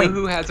the point. You know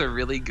who has a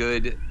really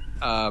good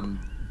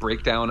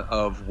breakdown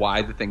of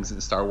why the things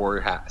in Star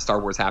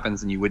Wars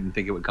happens, and you wouldn't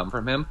think it would come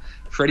from him?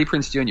 Freddie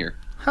Prinze Jr.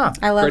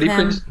 I love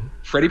him.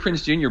 Freddie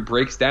Prinze Jr.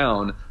 breaks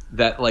down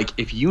that, like,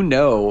 if you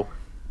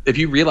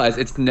realize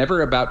it's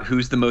never about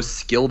who's the most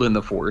skilled in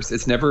the Force,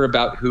 it's never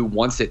about who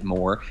wants it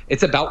more,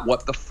 it's about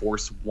what the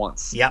Force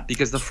wants. Yeah,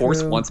 because the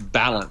Force wants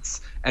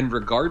balance. And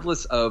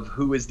regardless of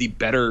who is the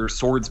better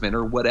swordsman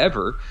or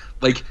whatever,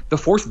 like, the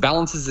Force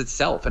balances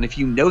itself. And if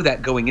you know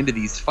that going into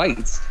these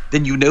fights,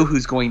 then you know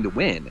who's going to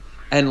win.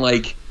 And,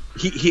 like,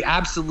 he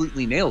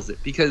absolutely nails it,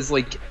 because,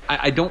 like,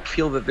 I don't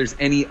feel that there's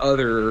any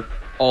other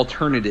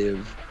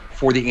alternative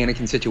for the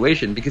Anakin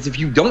situation, because if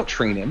you don't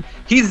train him,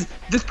 he's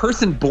this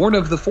person born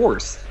of the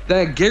Force.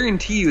 I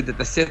guarantee you that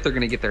the Sith are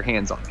going to get their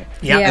hands on him.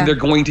 Yeah. And they're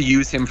going to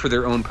use him for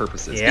their own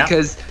purposes. Yeah.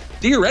 Because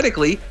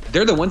theoretically,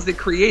 they're the ones that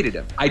created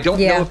him. I don't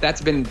know if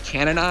that's been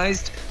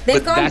canonized.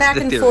 They've gone back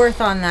and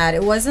forth on that.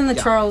 It was in the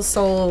Charles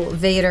Soule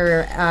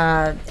Vader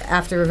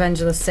after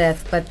Revenge of the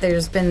Sith, but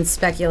there's been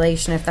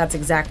speculation if that's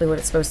exactly what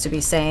it's supposed to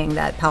be saying,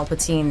 that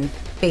Palpatine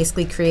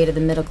basically created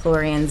the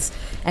midichlorians,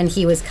 and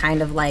he was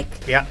kind of like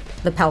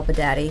the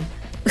Palpadaddy.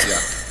 Yeah.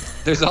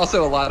 There's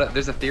also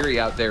there's a theory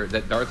out there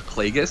that Darth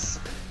Plagueis,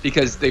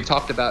 because they've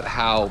talked about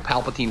how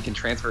Palpatine can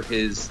transfer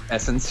his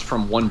essence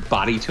from one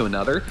body to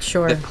another.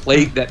 Sure.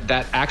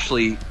 That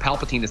actually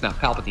Palpatine is not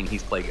Palpatine,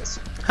 he's Plagueis.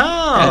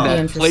 Oh,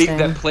 and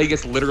that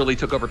Plagueis literally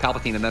took over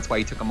Palpatine, and that's why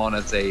he took him on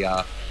as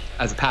a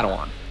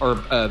Padawan,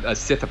 or a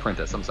Sith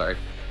apprentice. I'm sorry,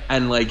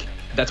 and like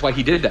that's why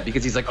he did that,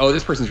 because he's like, oh,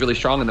 this person's really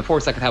strong in the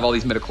Force. I can have all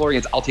these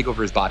midichlorians. I'll take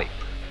over his body.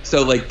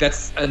 So, like,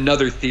 that's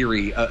another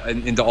theory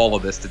into all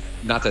of this,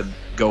 not to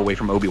go away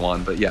from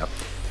Obi-Wan, but yeah.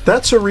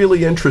 That's a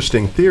really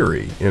interesting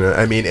theory, you know.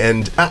 I mean,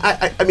 and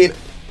I mean,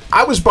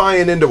 I was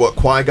buying into what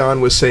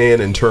Qui-Gon was saying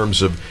in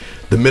terms of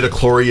the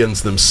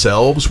midichlorians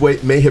themselves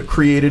may have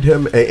created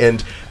him.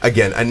 And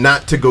again, and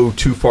not to go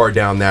too far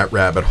down that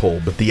rabbit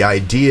hole, but the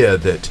idea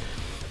that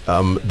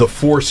the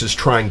Force is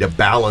trying to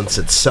balance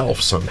itself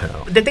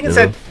somehow. The thing is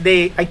that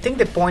I think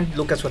the point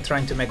Lucas was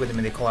trying to make with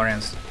the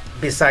midichlorians,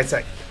 besides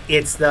that,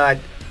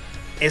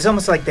 it's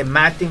almost like the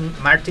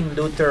Martin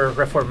Luther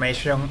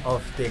reformation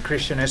of the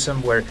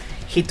Christianism, where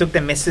he took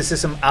the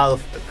mysticism out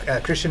of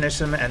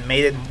Christianism and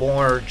made it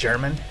more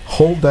German.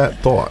 Hold that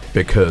thought,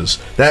 because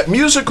that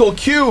musical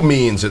cue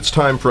means it's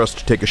time for us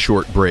to take a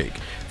short break.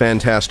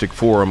 Fantastic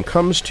Forum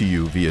comes to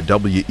you via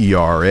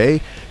WERA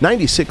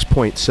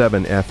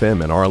 96.7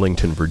 FM in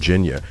Arlington,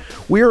 Virginia.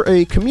 We're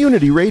a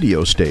community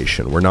radio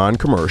station. We're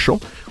non-commercial.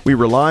 We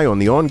rely on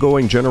the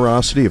ongoing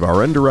generosity of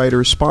our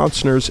underwriters,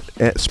 sponsors,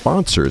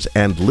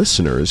 and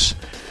listeners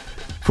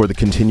for the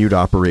continued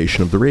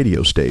operation of the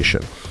radio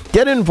station.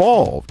 Get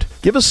involved.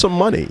 Give us some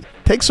money.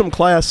 Take some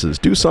classes.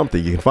 Do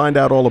something. You can find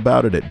out all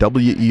about it at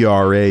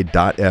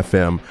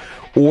WERA.FM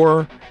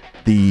or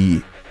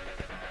the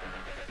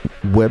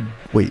web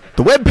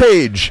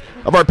page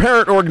of our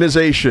parent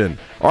organization,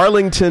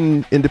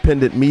 Arlington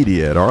Independent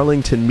Media, at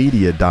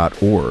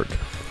arlingtonmedia.org.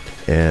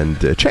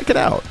 And check it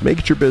out. Make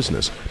it your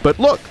business. But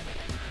look,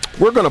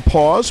 we're going to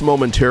pause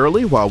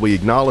momentarily while we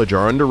acknowledge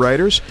our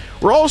underwriters.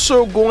 We're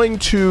also going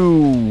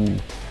to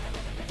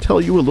tell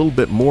you a little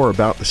bit more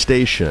about the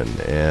station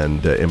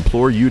and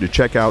implore you to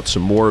check out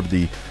some more of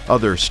the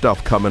other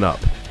stuff coming up.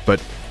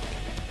 But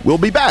we'll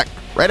be back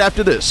right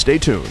after this. Stay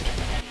tuned.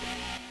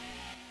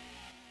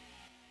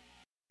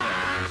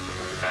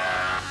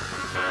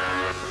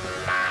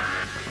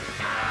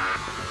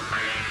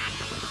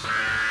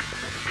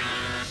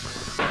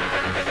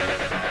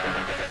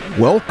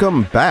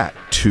 Welcome back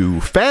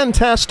to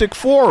Fantastic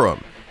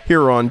Forum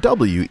here on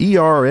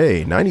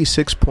WERA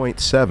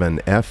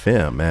 96.7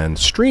 FM and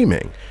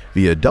streaming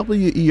via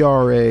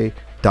WERA.FM.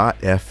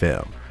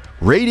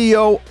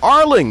 Radio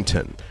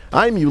Arlington.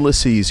 I'm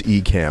Ulysses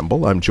E.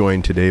 Campbell. I'm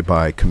joined today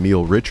by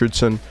Camille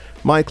Richardson,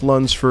 Mike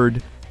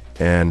Lunsford,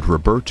 and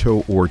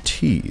Roberto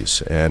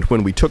Ortiz. And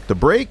when we took the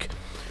break,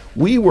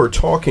 we were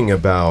talking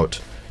about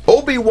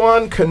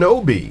Obi-Wan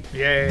Kenobi,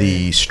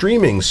 the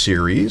streaming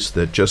series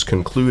that just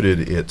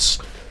concluded its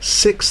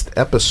 6th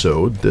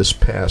episode this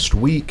past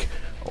week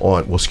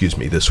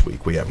this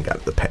week. We haven't got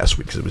it the past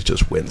week because it was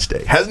just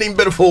Wednesday. Hasn't even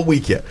been a full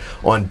week yet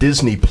on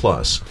Disney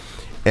Plus.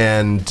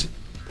 And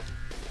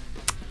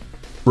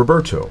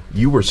Roberto,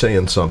 you were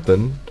saying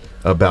something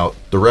about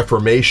the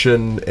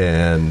Reformation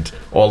and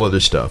all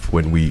other stuff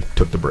when we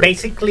took the break.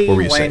 Basically,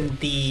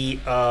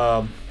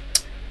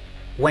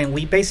 when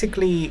we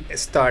basically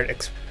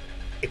start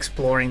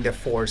exploring the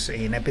Force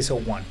in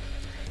episode 1,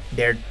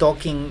 they're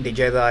talking, the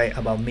Jedi,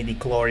 about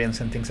midichlorians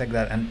and things like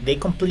that, and they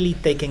completely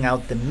taking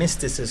out the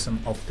mysticism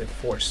of the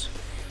Force.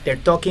 They're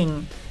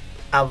talking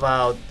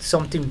about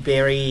something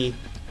very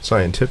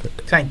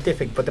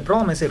scientific, but the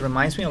problem is it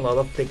reminds me a lot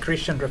of the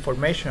Christian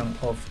Reformation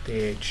of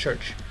the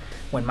church,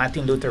 when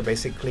Martin Luther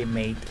basically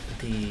made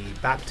the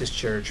Baptist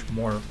church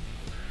more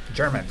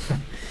German.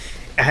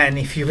 And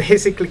if you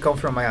basically come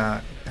from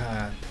a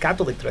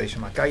Catholic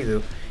tradition like I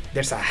do,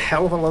 there's a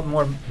hell of a lot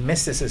more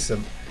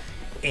mysticism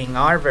in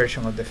our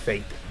version of the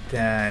faith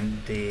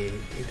than the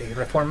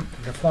reform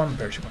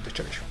version of the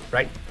church,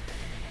 right?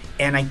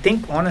 And I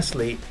think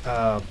honestly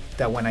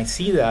that when I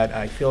see that,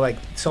 I feel like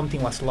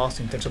something was lost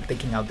in terms of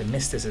taking out the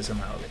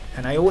mysticism out of it.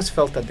 And I always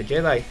felt that the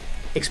Jedi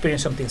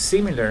experienced something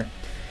similar,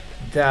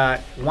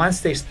 that once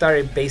they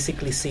started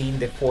basically seeing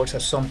the Force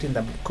as something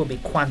that could be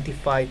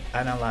quantified,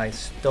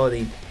 analyzed,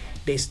 studied,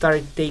 they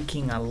started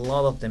taking a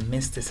lot of the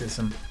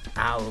mysticism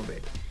out of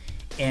it.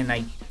 And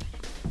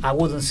I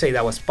wouldn't say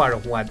that was part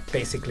of what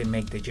basically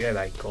made the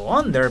Jedi go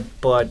under,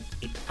 but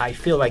I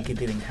feel like it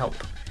didn't help,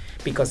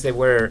 because they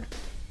were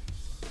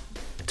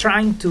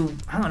trying to,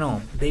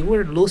 they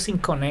were losing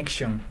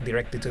connection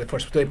directly to the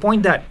Force, to the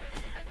point that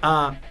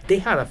they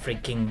had a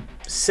freaking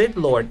Sith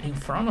Lord in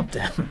front of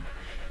them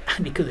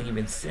and they couldn't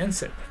even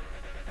sense it,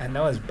 and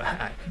that was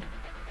bad.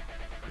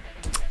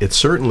 It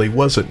certainly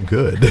wasn't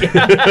good.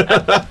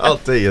 I'll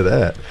tell you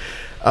that.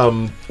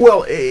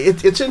 Well,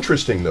 it's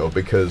interesting though,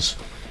 because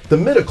the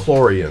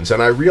midichlorians,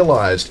 and I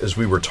realized as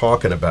we were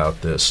talking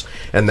about this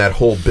and that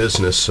whole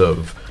business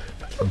of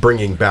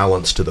bringing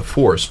balance to the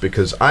Force,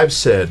 because I've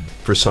said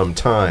for some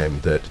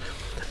time that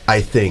I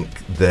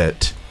think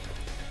that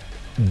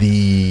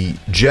the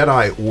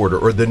Jedi Order,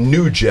 or the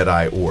new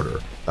Jedi Order,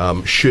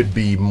 should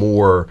be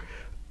more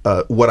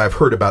what I've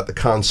heard about the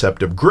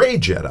concept of gray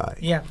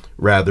Jedi,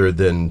 rather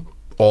than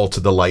all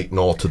to the light and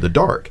all to the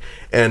dark.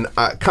 And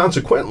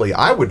consequently,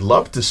 I would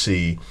love to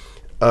see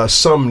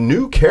some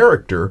new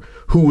character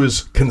who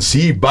was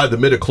conceived by the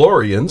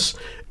midichlorians,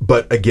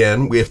 but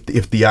again,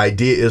 if the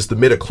idea is the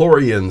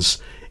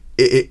midichlorians,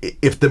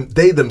 if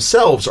they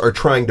themselves are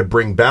trying to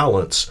bring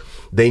balance,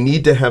 they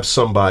need to have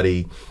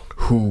somebody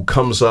who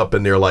comes up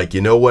and they're like,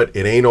 you know what,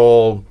 it ain't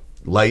all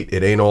light,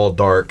 it ain't all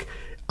dark.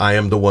 I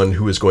am the one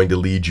who is going to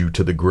lead you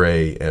to the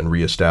gray and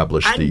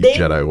reestablish And the they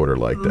Jedi Order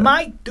like that.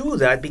 Might do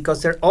that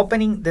because they're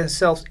opening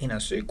themselves in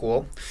a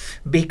sequel.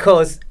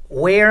 Because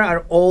where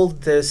are all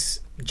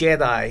these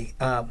Jedi,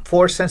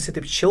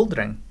 Force-sensitive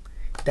children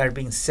that are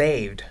being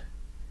saved?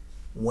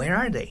 Where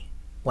are they?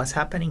 What's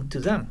happening to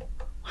them?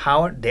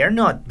 They're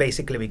not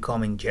basically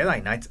becoming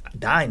Jedi Knights.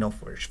 I know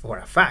for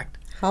a fact.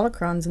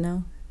 Holocrons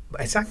know.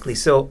 Exactly.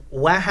 So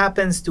what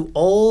happens to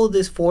all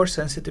these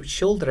Force-sensitive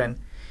children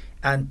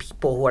and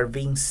people who are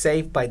being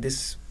saved by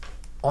this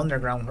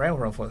underground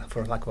railroad,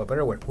 for lack of a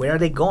better word? Where are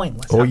they going?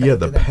 What's happening the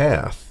to them?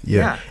 path.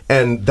 Yeah.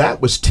 And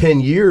that was 10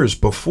 years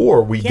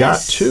before we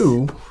got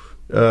to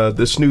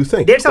this new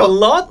thing. There's a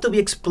lot to be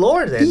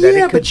explored there.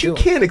 Yeah, but you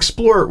can't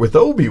explore it with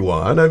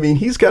Obi-Wan. I mean,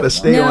 he's got to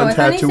stay on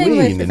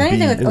Tatooine. If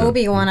anything with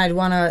Obi-Wan I'd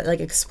want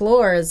to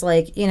explore is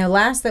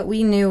last that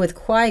we knew with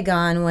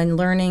Qui-Gon when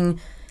learning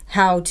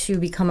how to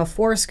become a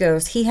Force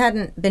ghost, he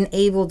hadn't been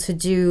able to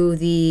do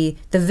the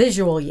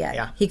visual yet.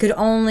 Yeah. He could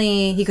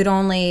only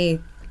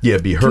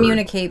be heard.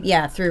 Communicate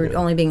through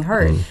only being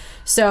heard.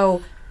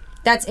 So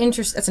that's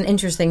an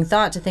interesting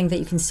thought to think that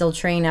you can still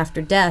train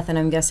after death, and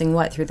I'm guessing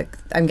through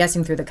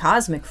the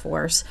cosmic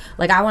force.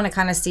 I want to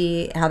kind of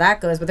see how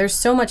that goes, but there's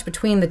so much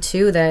between the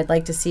two that I'd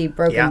like to see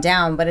broken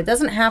down, but it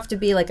doesn't have to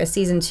be like a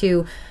season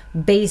 2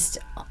 based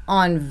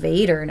on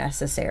Vader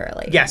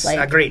necessarily. Yes,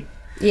 agreed.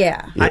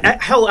 Yeah.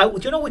 Do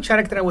you know which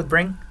character I would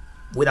bring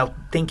without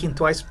thinking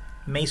twice?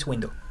 Mace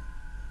Windu.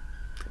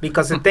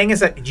 Because the thing is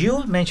that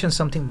you mentioned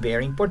something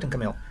very important,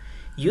 Camille.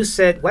 You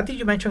said, what did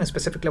you mention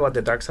specifically about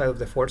the dark side of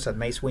the Force that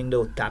Mace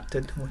Windu tapped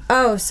it?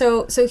 Oh,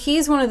 so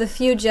he's one of the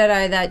few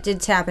Jedi that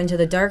did tap into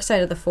the dark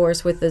side of the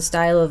Force with the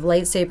style of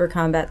lightsaber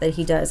combat that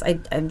he does.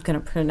 I'm going to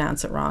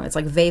pronounce it wrong. It's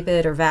like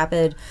vapid or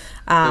vapid.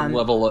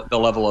 The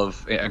level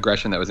of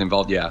aggression that was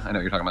involved. Yeah, I know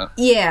what you're talking about.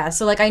 Yeah,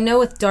 so I know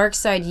with dark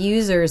side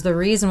users, the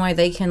reason why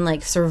they can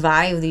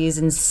survive these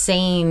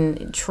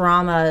insane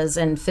traumas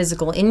and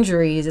physical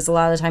injuries is a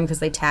lot of the time because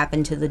they tap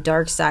into the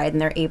dark side and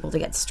they're able to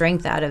get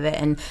strength out of it.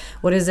 And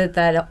what is it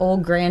that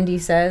old Grandy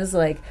says?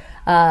 What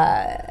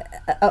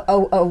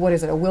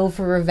is it? A will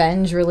for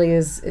revenge really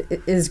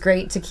is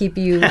great to keep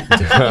you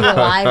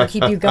alive or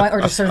keep you going or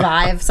to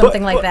survive,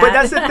 something like that. But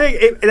that's the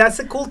thing. That's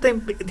the cool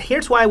thing.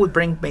 Here's why I would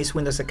bring Mace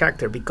Windu as a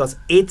character, because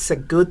it's a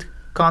good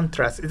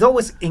contrast. It's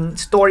always in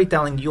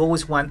storytelling. You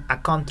always want a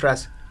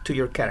contrast to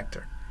your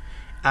character,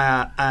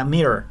 a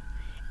mirror,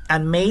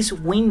 and Mace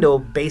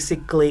Windu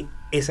basically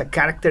is a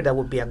character that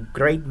would be a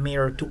great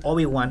mirror to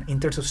Obi-Wan in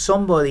terms of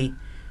somebody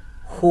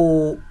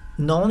who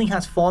not only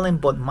has fallen,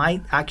 but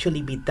might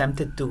actually be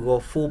tempted to go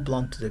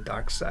full-blown to the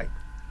dark side.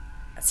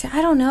 See,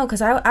 I don't know,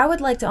 because I would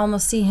like to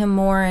almost see him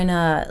more in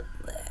a...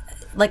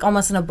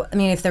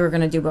 if they were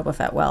going to do Boba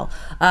Fett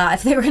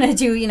if they were going to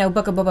do,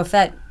 Book of Boba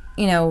Fett,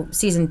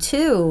 season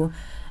 2,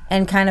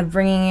 and kind of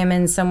bringing him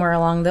in somewhere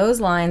along those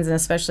lines, and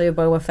especially a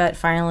Boba Fett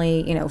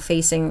finally,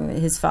 facing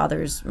his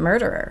father's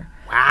murderer.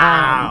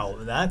 Wow,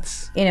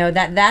 that's...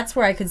 that's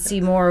where I could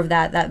see more of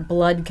that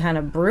blood kind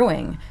of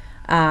brewing.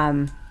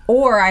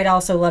 Or I'd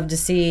also love to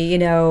see,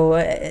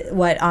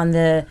 what on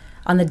the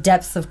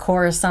depths of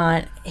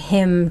Coruscant,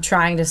 him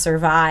trying to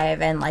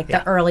survive and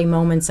the early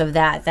moments of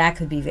that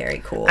could be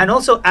very cool. And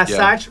also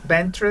Asajj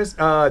Ventress,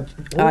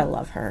 I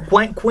love her.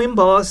 Queen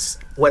Boss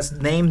was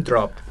name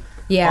dropped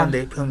on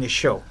the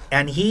show,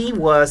 and he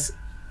was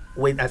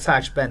with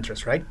Asajj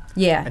Ventress, right?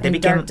 Yeah, and they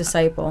became Dark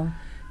Disciple.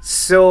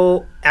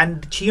 So,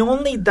 and she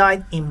only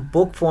died in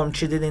book form.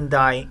 She didn't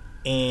die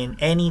in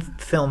any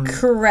film.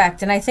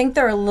 Correct. And I think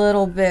they're a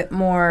little bit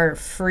more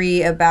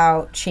free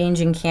about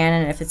changing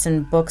canon if it's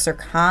in books or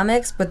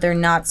comics, but they're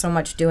not so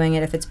much doing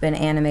it if it's been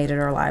animated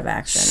or live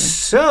action.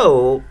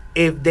 So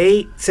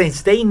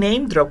since they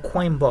name drop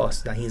Queen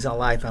Boss that he's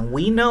alive, and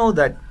we know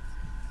that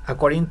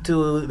according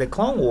to the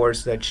Clone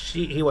Wars that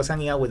he was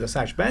hanging out with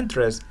Asajj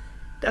Ventress,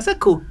 that's a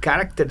cool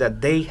character that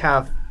they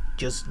have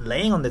just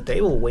laying on the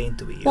table waiting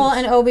to be used. Well,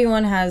 and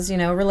Obi-Wan has,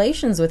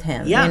 relations with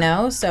him,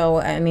 So,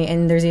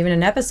 and there's even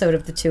an episode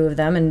of the two of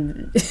them,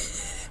 and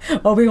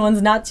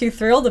Obi-Wan's not too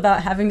thrilled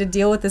about having to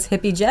deal with this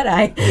hippie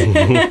Jedi.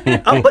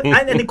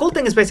 And the cool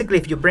thing is basically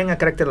if you bring a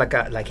character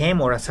like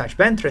him or Asajj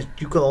Ventress,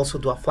 you could also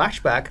do a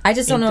flashback. I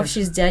just don't know if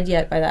she's dead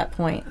yet by that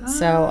point,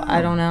 so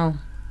I don't know.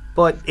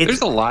 But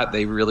there's a lot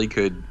they really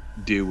could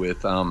do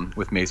with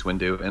Mace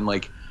Windu, and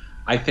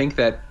I think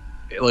that,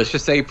 let's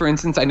just say, for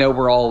instance, I know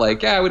we're all we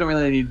don't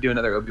really need to do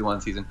another Obi-Wan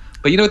season.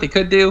 But you know what they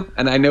could do?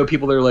 And I know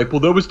people are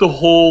well, that was the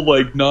whole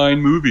 9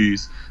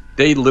 movies.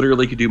 They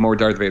literally could do more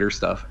Darth Vader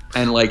stuff.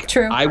 And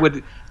True. I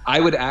would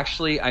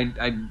actually,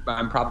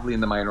 I'm probably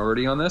in the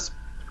minority on this.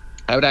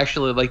 I would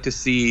actually like to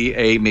see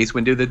a Mace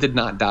Windu that did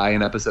not die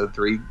in Episode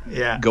 3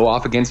 go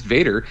off against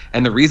Vader.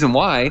 And the reason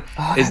why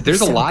is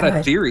there's a lot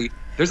of theory.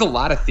 There's a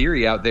lot of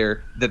theory out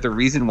there that the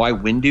reason why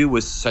Windu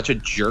was such a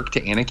jerk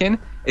to Anakin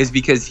is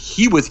because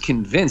he was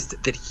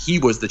convinced that he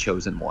was the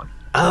chosen one.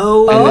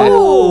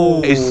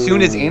 Oh. As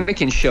soon as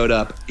Anakin showed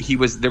up,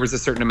 there was a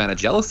certain amount of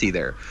jealousy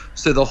there.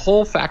 So the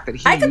whole fact that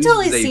I could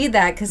totally see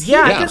that because he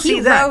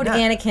rode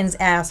Anakin's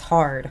ass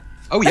hard.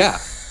 Oh yeah.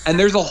 And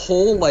there's a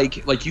whole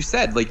like you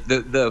said, like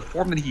the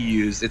form that he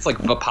used, it's like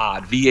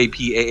Vapad,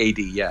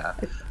 V-A-P-A-A-D, yeah.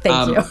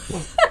 Thank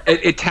you.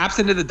 It taps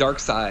into the dark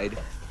side,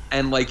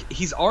 and like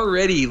he's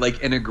already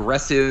like an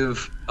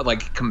aggressive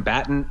like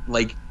combatant.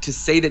 Like to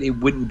say that it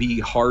wouldn't be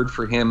hard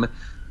for him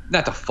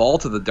not to fall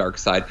to the dark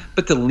side,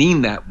 but to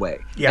lean that way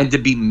and to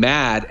be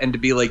mad and to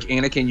be like,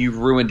 Anakin, you've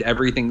ruined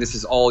everything. This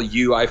is all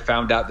you. I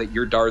found out that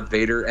you're Darth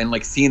Vader, and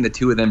like seeing the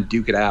two of them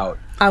duke it out.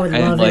 I would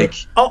love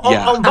it.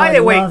 By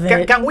the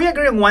way, can we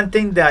agree on one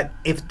thing, that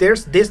if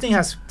there's Disney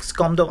has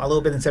scummed up a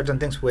little bit in certain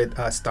things with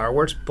Star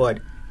Wars, but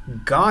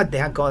God, they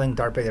have gotten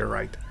Darth Vader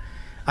right.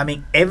 I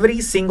mean,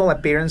 every single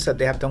appearance that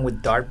they have done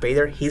with Darth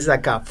Vader, he's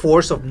like a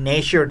force of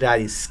nature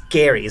that is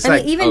scary. It's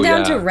like, even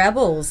down to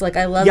Rebels. Like,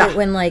 I love it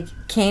when like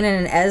Kanan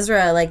and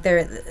Ezra, like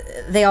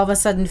they all of a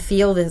sudden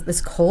feel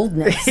this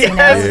coldness, you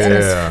know, and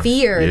this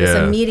fear, this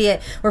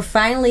immediate. We're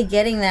finally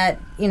getting that,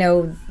 you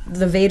know,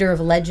 the Vader of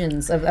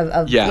legends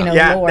of you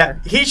know, lore.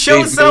 He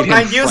shows up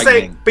and you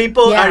say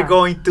people are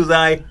going to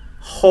die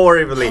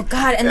horribly. Oh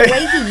God! And the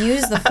way he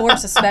used the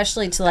Force,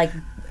 especially to like,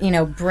 you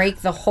know,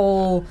 break the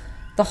whole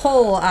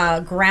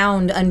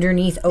ground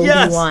underneath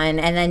Obi-Wan,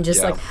 and then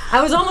just like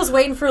I was almost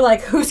waiting for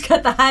like, who's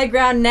got the high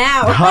ground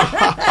now?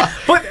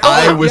 But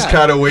I was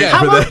kind of waiting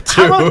for that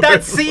too. How about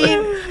that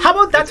scene? How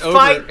about that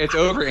fight? It's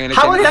over, Anakin.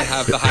 How about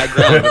have the high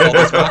ground with all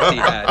this rock he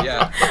had?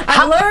 Yeah.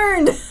 I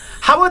learned.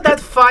 How about that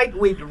fight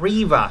with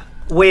Reva,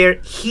 where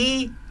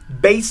he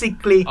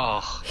basically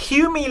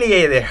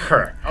humiliated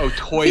her?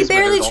 Toys. He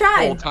barely with her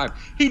tried. The whole time.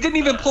 He didn't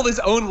even pull his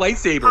own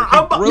lightsaber.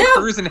 He broke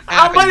hers in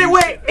half. By the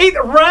way, it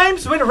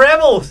rhymes with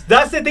Rebels.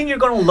 That's the thing you're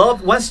gonna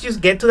love once you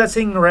get to that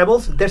scene in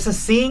Rebels. There's a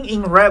scene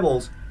in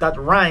Rebels that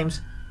rhymes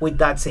with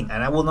that scene,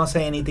 and I will not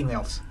say anything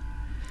else.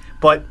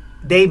 But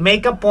they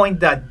make a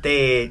point that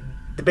the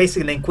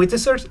basically the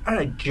Inquisitors are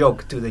a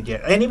joke to the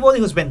Jedi. Anybody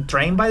who's been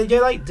trained by the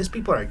Jedi, these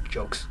people are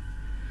jokes.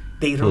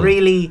 They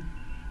really.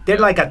 They're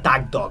like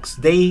attack dogs.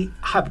 They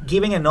have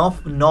given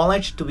enough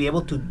knowledge to be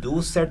able to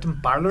do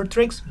certain parlor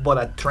tricks, but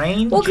a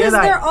trained Jedi... because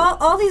they're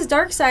all these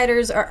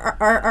Darksiders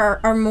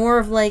are more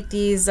of like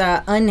these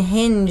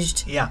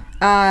unhinged, you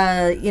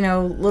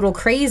know, little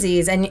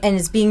crazies, and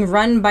it's being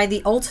run by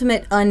the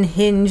ultimate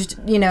unhinged,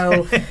 you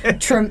know,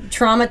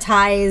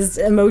 traumatized,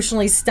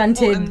 emotionally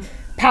stunted...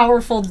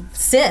 powerful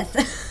Sith.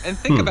 And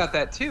think about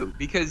that too,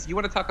 because you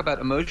want to talk about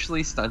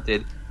emotionally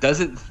stunted,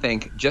 doesn't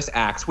think, just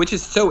acts, which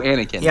is so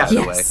Anakin, by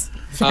the way.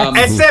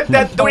 Except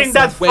that during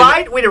that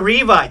fight with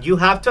Reva, you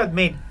have to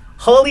admit,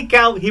 holy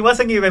cow, he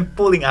wasn't even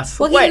pulling a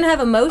sweat. Well, he didn't have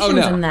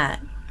emotions in that.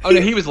 Oh no,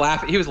 he was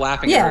laughing. He was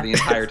laughing at her the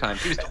entire time.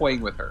 He was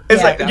toying with her.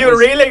 It's like you're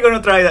really gonna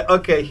try that?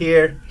 Okay,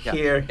 here.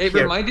 It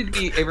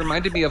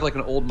reminded me of like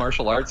an old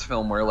martial arts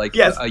film where like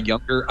a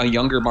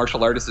younger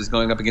martial artist is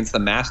going up against the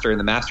master, and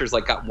the master's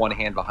like got one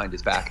hand behind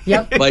his back.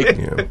 Yep. Like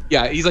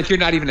he's like, you're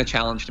not even a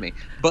challenge to me.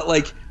 But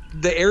like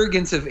the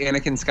arrogance of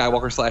Anakin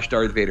Skywalker /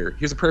 Darth Vader.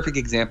 Here's a perfect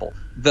example.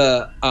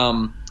 The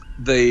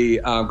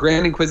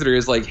Grand Inquisitor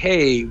is like,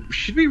 hey,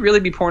 should we really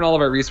be pouring all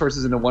of our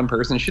resources into one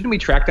person? Shouldn't we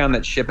track down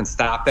that ship and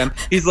stop them?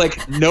 He's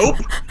like, nope,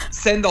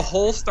 send the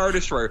whole Star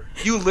Destroyer.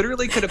 You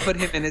literally could have put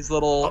him in his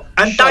little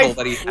shuttle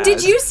that he has.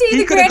 Did you see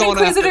the Grand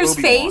Inquisitor's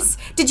face?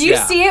 Did you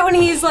see it when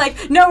he's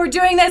like, no, we're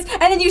doing this?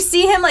 And then you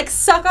see him like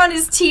suck on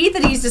his teeth,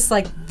 and he's just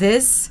like,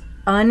 this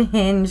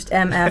unhinged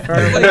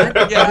MFer.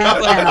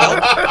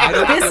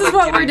 This is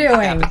what we're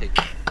doing.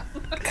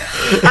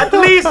 At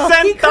least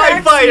send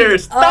TIE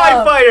fighters!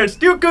 TIE fighters!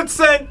 You could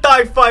send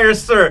TIE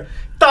fighters, sir!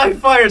 TIE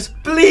fighters!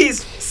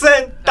 Please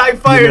send TIE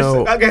fighters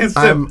against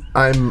him!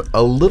 I'm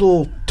a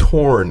little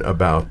torn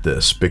about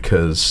this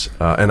because,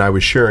 and I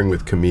was sharing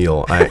with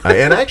Camille,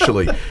 and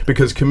actually,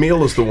 because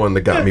Camille is the one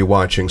that got me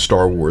watching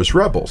Star Wars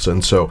Rebels,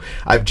 and so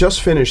I've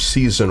just finished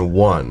season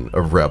 1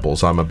 of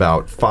Rebels. I'm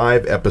about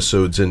 5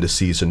 episodes into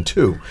season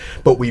 2,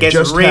 but we've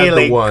just had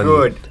the one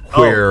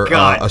where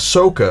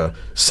Ahsoka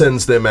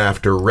sends them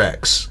after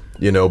Rex.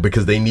 You know,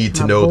 because they need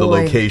to know the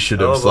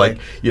location of like,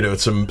 you know,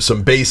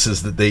 some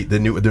bases that the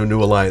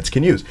new alliance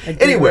can use.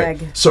 Anyway,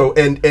 so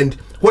and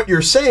what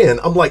you're saying,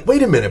 I'm like,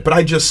 wait a minute, but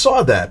I just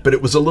saw that, but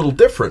it was a little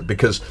different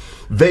because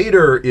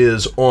Vader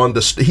is on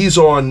he's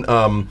on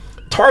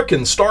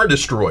Tarkin's Star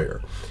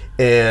Destroyer,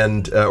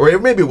 and or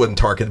maybe it wasn't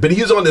Tarkin, but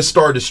he's on this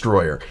Star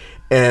Destroyer,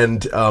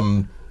 and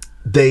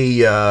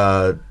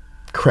they.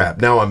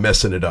 Crap, now I'm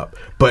messing it up.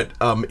 But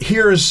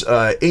here's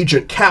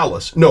Agent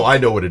Callus. No, I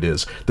know what it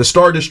is. The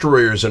Star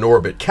Destroyer's in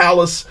orbit.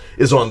 Callus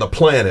is on the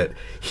planet.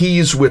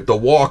 He's with the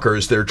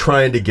Walkers. They're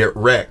trying to get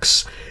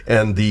Rex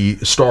and the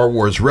Star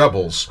Wars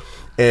rebels.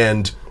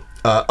 And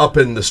up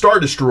in the Star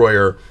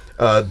Destroyer,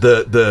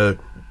 the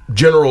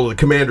general, the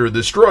commander of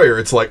the destroyer,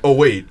 it's like, oh,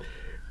 wait.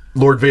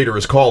 Lord Vader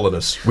is calling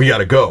us. We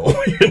gotta go,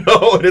 you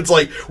know. And it's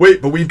like,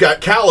 wait, but we've got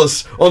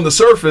Callus on the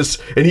surface,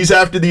 and he's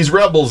after these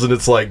rebels. And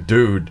it's like,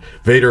 dude,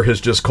 Vader has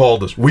just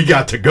called us. We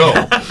got to go.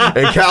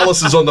 And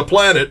Callus is on the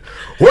planet.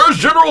 Where's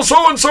General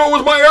so and so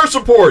with my air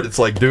support? It's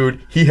like,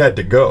 dude, he had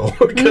to go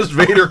because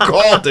Vader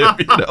called him,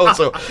 you know.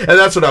 So, and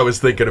that's what I was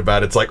thinking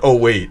about. It's like, oh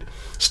wait.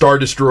 Star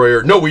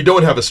Destroyer. No, we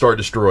don't have a Star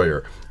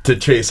Destroyer to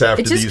chase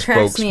after It just these cracks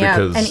folks me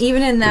because. up. And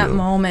even in that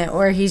moment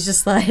where he's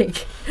just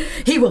like,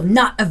 he will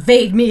not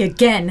evade me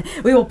again.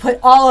 We will put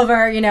all of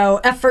our,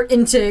 effort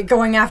into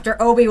going after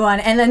Obi-Wan.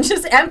 And then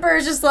just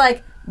Emperor's just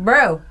like,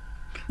 bro,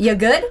 you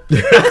good?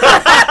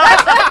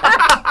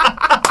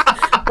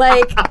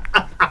 Like,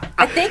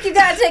 I think you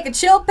gotta take a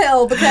chill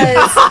pill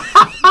because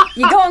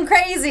you're going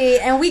crazy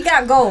and we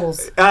got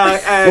goals.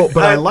 But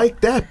I like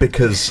that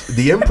because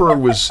the Emperor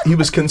was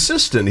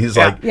consistent. He's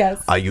like,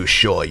 yes. Are you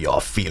sure your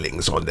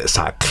feelings on this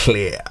are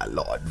clear,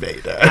 Lord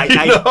Vader? I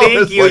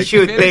think you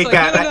should take No,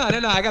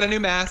 I got a new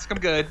mask. I'm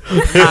good.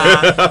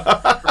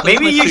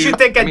 Maybe you should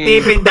take a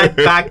dip in that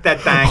Bacta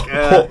tank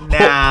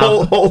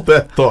now. Hold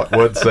that thought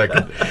 1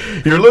 second.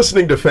 You're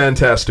listening to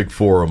Fantastic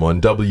Forum on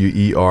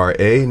WERA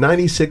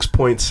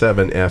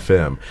 96.7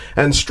 FM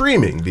and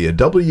streaming via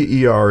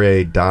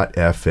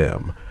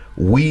WERA.FM.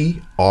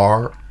 We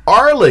are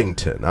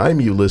Arlington. I'm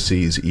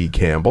Ulysses E.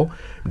 Campbell,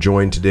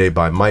 joined today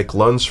by Mike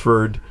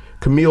Lunsford,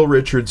 Camille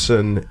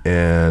Richardson,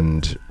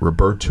 and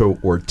Roberto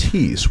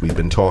Ortiz. We've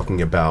been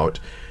talking about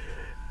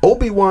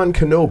Obi-Wan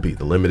Kenobi,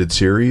 the limited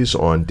series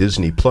on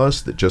Disney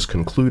Plus that just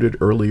concluded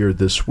earlier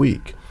this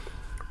week.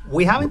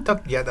 We haven't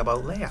talked yet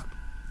about Leia.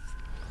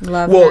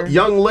 Love Well, her.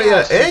 young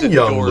Leia and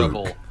young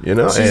adorable. Luke,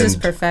 She's and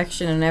just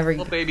perfection in every,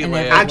 Little baby in Leia.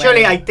 every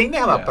Actually, way. I think they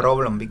have a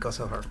problem because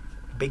of her.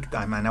 Big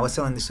time, and I was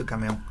telling this to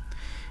Camille.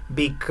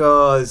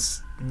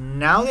 Because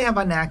now they have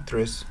an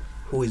actress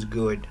who is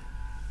good,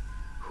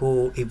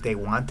 who, if they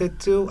wanted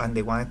to, and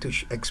they wanted to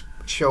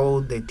show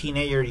the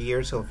teenager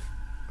years of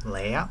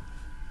Leia,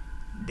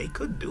 they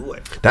could do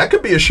it. that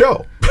could be a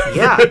show.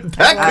 Yeah.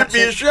 That could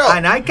be a show.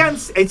 And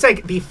it's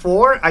like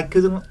before I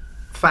couldn't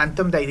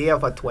fathom the idea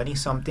of a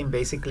 20-something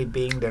basically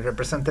being the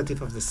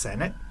representative of the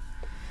Senate.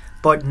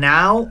 But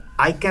now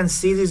I can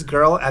see this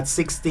girl at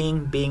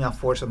 16 being a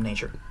force of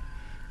nature.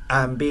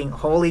 And being,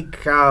 holy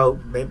cow,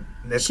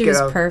 let's She get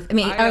was out. perfect. I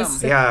mean, I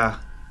was Yeah.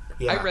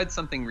 I read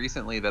something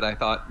recently that I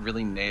thought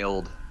really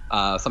nailed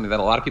something that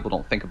a lot of people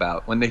don't think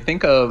about. When they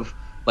think of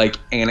like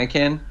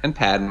Anakin and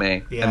Padme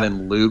and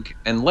then Luke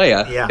and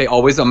Leia, they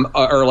always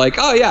are like,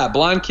 oh yeah,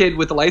 blonde kid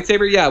with the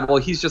lightsaber. Yeah, well,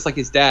 he's just like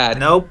his dad.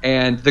 Nope.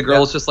 And the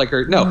girl's just like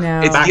her. No,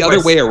 it's Backwards. the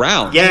other way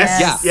around. Yes.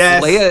 Yeah.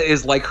 Yes. Leia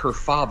is like her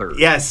father.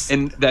 Yes.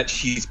 And that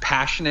she's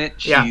passionate.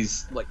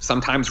 She's like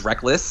sometimes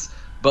reckless,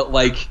 but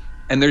like,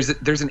 and there's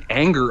an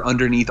anger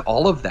underneath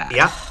all of that.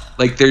 Yeah.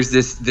 Like there's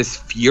this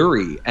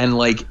fury, and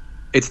like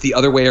it's the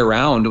other way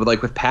around.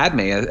 Like with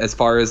Padme, as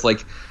far as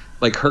like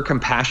her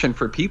compassion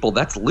for people,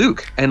 that's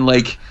Luke. And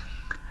like,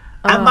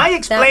 I might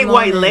explain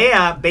why moment.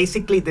 Leia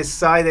basically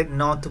decided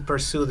not to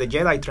pursue the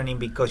Jedi training,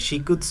 because she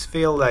could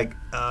feel like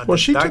Well,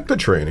 she took the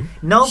training.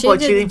 No, She but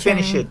did she the didn't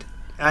finish training. it.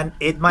 And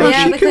it might Well,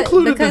 yeah, she because,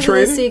 concluded the because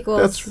training. of the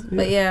sequels. That's-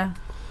 But yeah.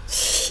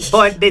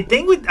 But the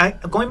thing with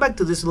going back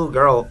to this little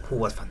girl who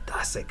was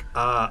fantastic,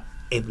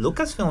 if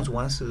Lucasfilms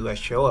wants to do a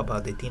show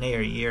about the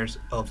teenager years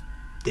of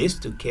these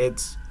two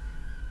kids,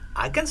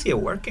 I can see it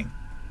working.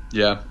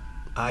 yeah.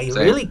 I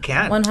Same. really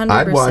can. 100%.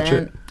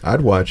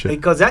 I'd watch it.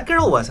 Because that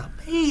girl was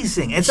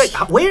amazing. It's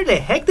like, where the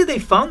heck did they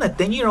find a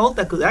 10-year-old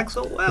that could act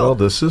so well? Well,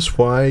 this is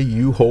why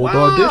you hold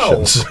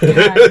auditions.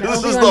 Yeah,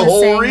 this is Obi-Wan the was whole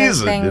saying those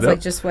reason. Things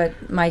like just what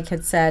Mike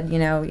had said.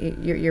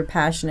 You're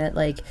passionate,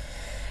 like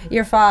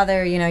your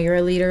father. You're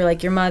a leader,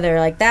 like your mother.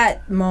 Like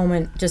that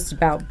moment just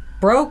about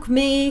broke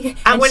me.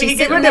 And when she's he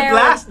gave her sitting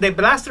there, the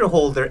blaster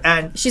holder,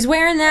 and she's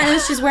wearing that,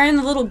 and she's wearing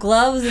the little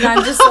gloves, and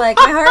I'm just like,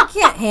 my heart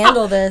can't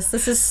handle this.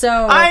 This is so.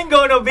 I'm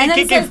gonna be And then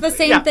kicking. says the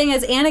same thing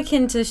as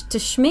Anakin to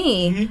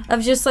Shmi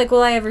of just like,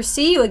 will I ever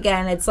see you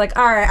again? It's like,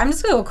 all right, I'm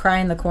just gonna go cry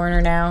in the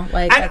corner now.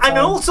 Like, And, that's and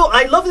all. also,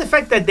 I love the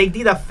fact that they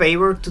did a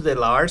favor to the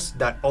Lars,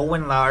 that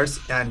Owen Lars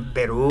and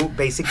Beru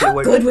basically How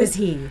were. good was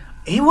he?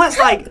 He was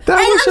like, That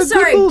And was I'm a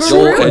sorry, good little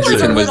Joel Beru was a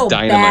Edgerton was little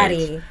dynamite.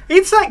 baddie.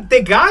 it's like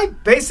the guy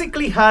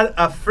basically had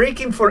a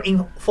freaking, for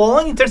all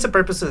intents and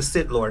purposes, a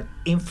Sith Lord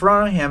in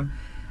front of him,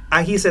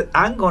 and he said,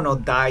 "I'm gonna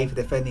die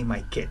defending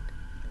my kid."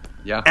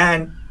 Yeah.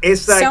 And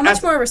it's like So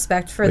much more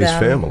respect for his them.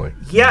 family.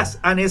 Yes,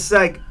 and it's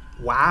like,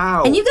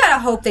 wow. And you gotta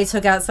hope they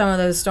took out some of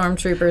those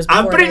stormtroopers.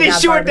 I'm before pretty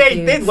got sure they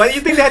barbecued. did. Why do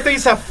you think they had to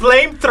use a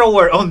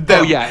flamethrower on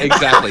them? Oh yeah,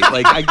 exactly.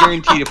 Like I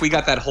guarantee, if we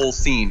got that whole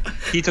scene,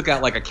 he took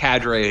out like a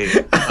cadre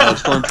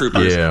of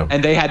stormtroopers, Yeah.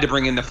 and they had to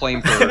bring in the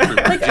flamethrower troopers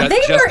Like, just, they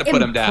just were to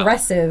put him down.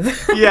 impressive.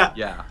 Yeah.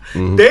 Yeah,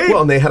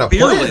 Well, and they had a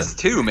plan. fearless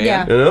too, man.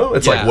 Yeah. You know,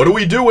 it's like, Yeah. what do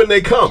we do when they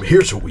come?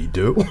 Here's what we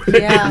do.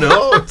 Yeah. You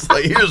know, it's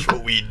like, here's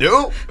what we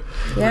do.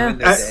 Yeah. Ruin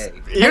their day.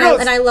 You know,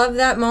 And I love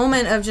that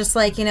moment of just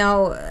like,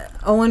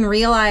 Owen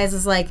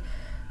realizes like,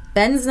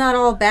 Ben's not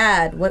all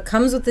bad. What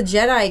comes with the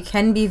Jedi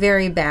can be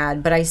very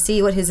bad, but I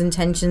see what his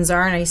intentions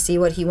are and I see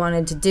what he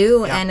wanted to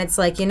do. Yeah. And it's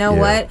like, you know Yeah.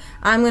 what?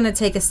 I'm going to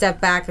take a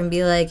step back and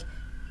be like,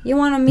 you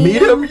want to meet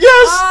Meet him? him?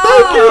 Yes,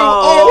 thank you.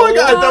 Oh my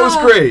God, that was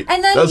great.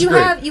 And then That was you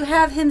great.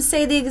 have him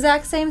say the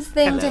exact same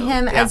thing to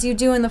him Yeah. as you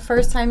do in the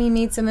first time he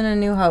meets him in A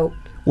New Hope.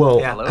 Well,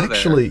 Yeah. Hello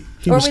actually,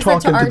 he Or was was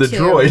that talking to the R2?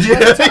 droid. Was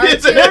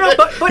it to R2? No,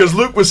 but Because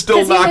Luke was still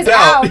 'Cause he was knocked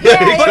out. out.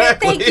 Yeah,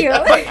 exactly. thank you.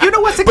 But you know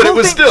what's the But cool it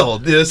was thing? still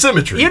the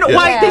symmetry. You know yeah.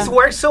 why Yeah. this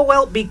works so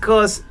well?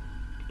 Because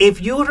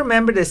if you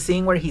remember the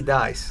scene where he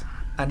dies,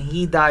 and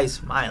he dies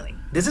smiling,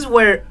 this is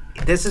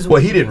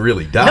Well, he didn't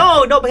really die.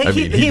 No, but I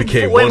he mean, he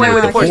became went one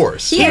with the Force.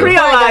 Force. He He and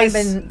realized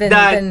Qui-Gon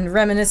that- been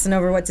reminiscing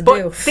over what to But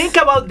do. think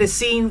about the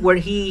scene where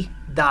he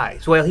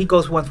dies. Well, he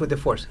goes once with the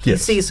Force. He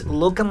Yes. sees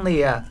Luke and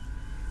Leia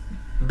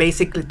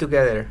basically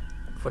together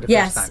for the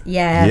Yes, first time.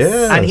 yes.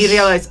 Yes. And he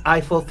realized,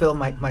 I fulfilled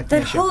my That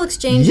mission. whole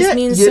exchange Yeah, just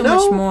means you so know,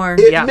 much more.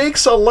 It Yeah.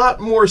 makes a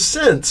lot more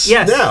sense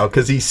Yes. now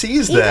because he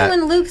sees Even that.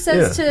 when Luke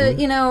says Yeah. to,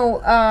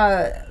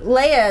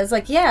 Leia is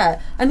like, yeah,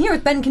 I'm here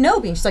with Ben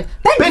Kenobi. And she's like,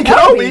 Ben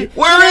Kenobi? Kenobi?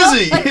 Where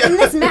is he? Like, and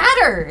this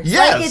matters.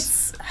 Yes. Like,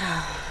 it's...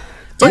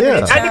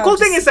 Yeah. And the cool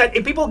thing is that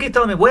if people keep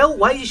telling me, well,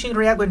 why did she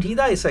react when he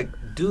died? It's like,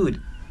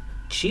 dude,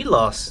 she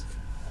lost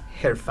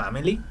her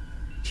family.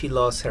 She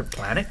lost her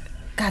planet.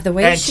 God, the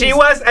way And she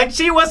was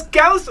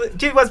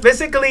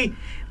basically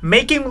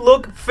making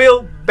Luke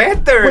feel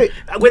better Wait.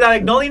 without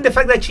acknowledging the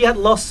fact that she had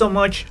lost so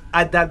much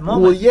at that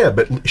moment. Well, yeah,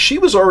 but she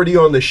was already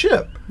on the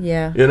ship.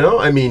 Yeah. You know,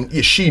 I mean,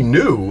 she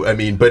knew. I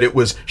mean, but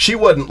she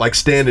wasn't like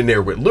standing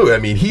there with Luke. I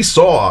mean, he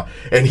saw,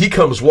 and he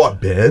comes,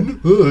 Ben?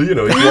 He's walking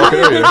over,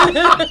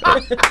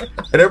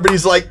 and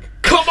everybody's like,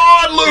 "Come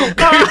on, Luke!"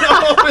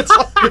 It's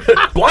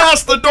like,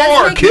 blast the door,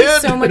 That makes me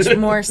kid. so much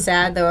more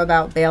sad though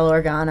about Bail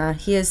Organa.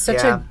 He is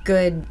such Yeah.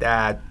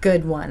 a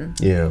good one.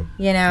 Yeah.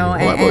 You know,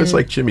 Well, I've always and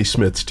liked Jimmy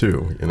Smits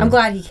too. You know? I'm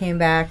glad he came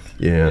back.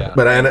 Yeah. Yeah.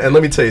 But and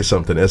let me tell you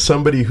something. As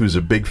somebody who's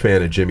a big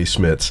fan of Jimmy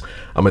Smits,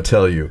 I'm gonna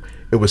tell you,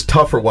 it was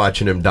tougher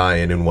watching him die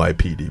in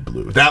NYPD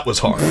Blue. That was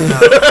hard.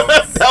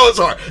 That was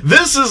hard.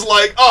 This is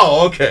like,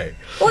 oh, okay.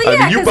 Well, I yeah,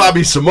 mean, you 'cause-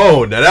 Bobby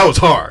Simone. Now that was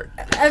hard.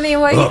 I mean,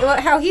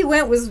 how he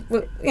went was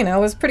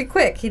pretty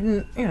quick. He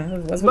didn't,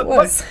 it was what But, it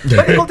was.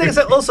 but the cool thing is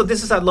that also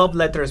this is a love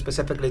letter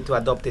specifically to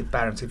adopted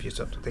parents, if you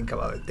start to think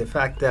about it. The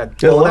fact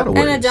that In a lot of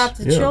ways. And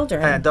adopted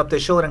children. and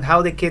adopted children,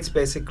 how the kids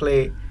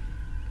basically,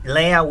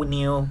 Leia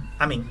knew,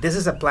 I mean, this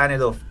is a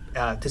planet of,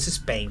 this is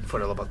Spain, for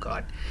the love of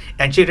God.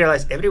 And she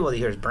realized everybody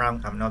here is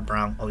brown. I'm not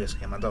brown. Obviously,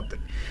 I'm adopted.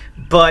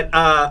 But,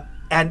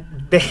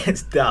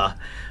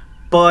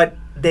 but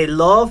the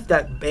love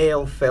that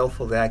Bale felt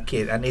for that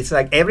kid. And it's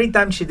like every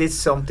time she did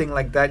something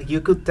like that,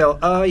 you could tell,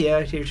 oh,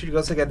 yeah, here she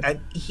goes again. And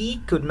he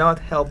could not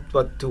help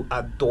but to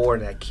adore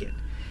that kid.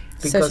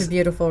 Such a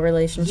beautiful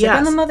relationship. Yes.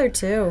 And the mother,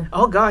 too.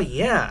 Oh, God,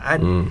 yeah.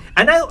 And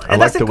I like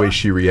that's the way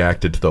she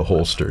reacted to the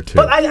holster too.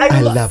 But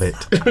I love it.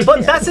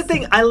 But that's the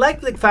thing. I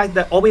like the fact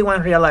that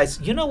Obi-Wan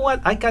realized, you know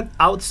what? I can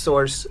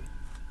outsource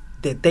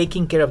the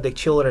taking care of the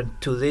children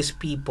to these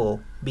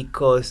people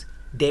because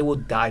they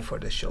would die for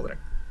the children.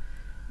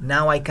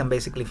 Now I can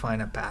basically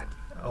find a path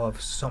of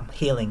some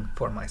healing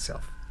for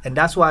myself. And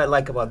that's what I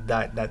like about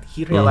that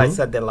he realized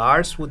that the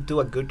Lars would do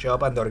a good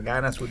job and the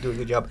Organas would do a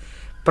good job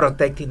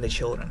protecting the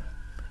children.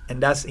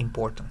 And that's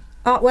important.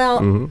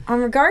 On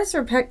regards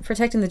to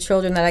protecting the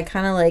children, that I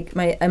kind of like,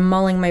 I'm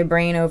mulling my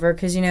brain over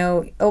because,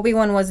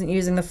 Obi-Wan wasn't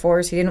using the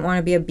Force. He didn't want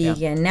to be a beacon.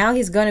 Yeah. Now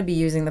he's going to be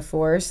using the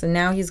Force, and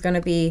now he's going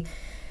to be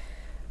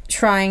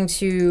trying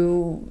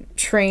to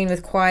train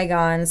with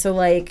Qui-Gon.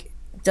 So,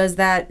 does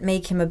that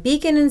make him a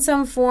beacon in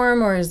some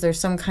form, or is there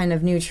some kind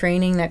of new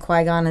training that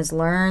Qui-Gon has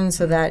learned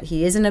so that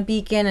he isn't a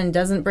beacon and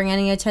doesn't bring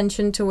any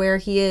attention to where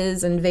he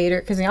is? And Vader,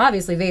 because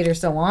obviously Vader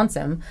still wants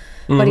him,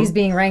 but he's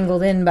being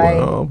wrangled in by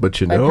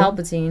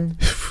Palpatine.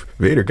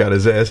 Vader got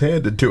his ass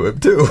handed to him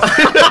too.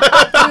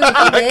 I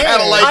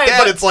kind of like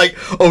that. It's like,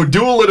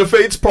 Duel of the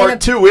Fates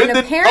Part 2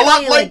 ended a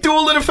lot like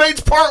Duel of the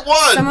Fates Part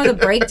 1. Some of the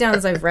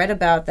breakdowns I've read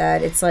about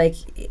that, it's like,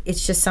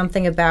 it's just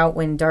something about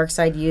when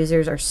Darkseid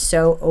users are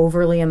so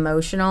overly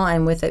emotional,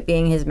 and with it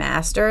being his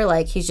master,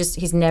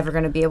 he's never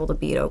going to be able to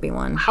beat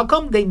Obi-Wan. How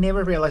come they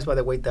never realized, by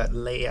the way, that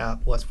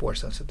Leia was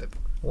Force sensitive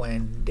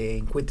when the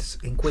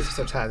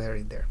Inquisitors had her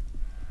in there?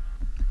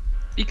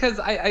 Because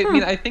I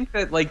mean, I think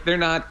that they're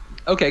not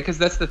okay. Because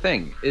that's the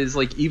thing is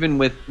even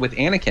with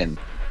Anakin,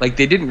 they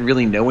didn't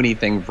really know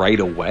anything right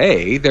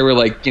away. They were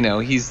like,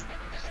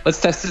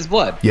 let's test his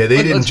blood. Yeah,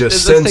 they didn't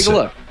just sense it. Let's take a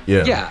look.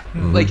 Yeah.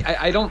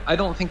 Mm-hmm. I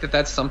don't think that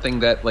that's something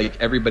that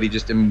everybody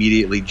just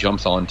immediately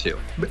jumps onto.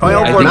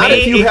 Not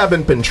if you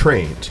haven't been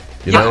trained.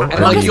 You know,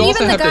 because you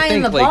even the have to guy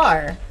in think, the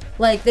bar.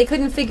 They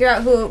couldn't figure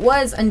out who it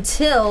was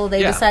until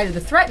they decided to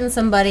threaten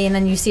somebody, and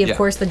then you see, of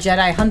course, the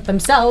Jedi hunt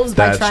themselves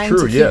by trying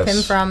to keep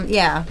him from.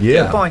 Yeah.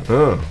 Yeah. Good point.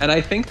 And I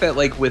think that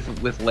with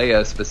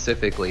Leia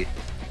specifically,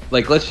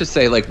 let's just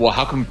say well,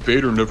 how come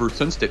Vader never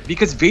sensed it?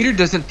 Because Vader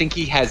doesn't think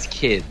he has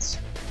kids.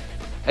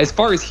 As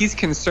far as he's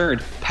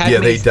concerned,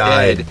 Padme's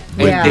dead,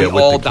 and they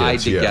all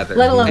died together.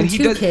 Let alone and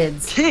two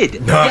kids. He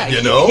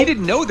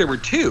didn't know there were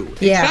two.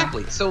 Yeah.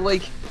 Exactly. So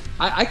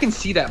I can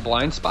see that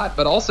blind spot,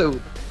 but also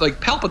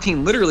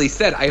Palpatine literally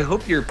said, "I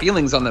hope your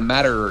feelings on the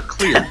matter are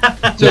clear."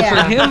 So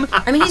for him,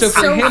 he's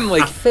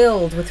so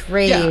filled with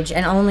rage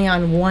and only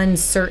on one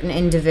certain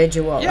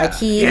individual. Yeah.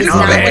 He's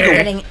not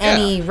getting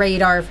any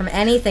radar from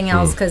anything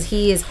else because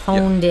he is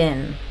honed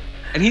in.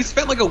 And he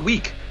spent a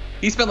week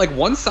he spent like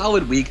one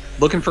solid week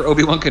looking for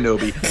Obi-Wan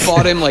Kenobi,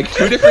 fought him like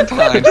 2 different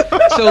times.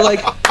 So like,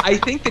 I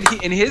think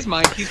that in his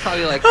mind, he's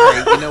probably like, all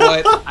right, you know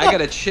what? I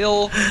gotta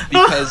chill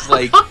because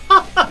like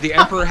the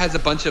Emperor has a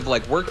bunch of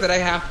like work that I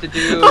have to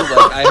do.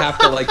 Like I have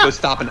to like go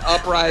stop an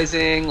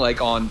uprising,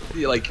 like on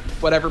like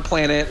whatever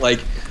planet.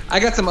 Like I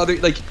got some other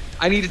like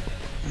I need to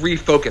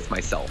refocus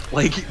myself.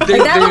 Like that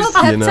little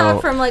pep you know,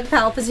 talk from like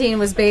Palpatine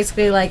was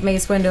basically like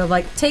Mace Windu of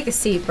like, take a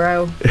seat,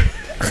 bro.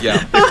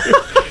 Yeah.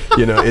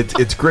 You know,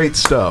 it's great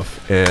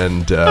stuff,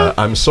 and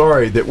I'm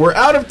sorry that we're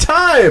out of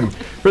time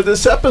for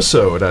this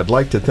episode. I'd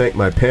like to thank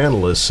my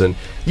panelists and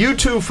you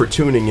two for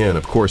tuning in.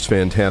 Of course,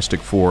 Fantastic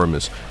Forum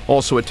is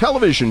also a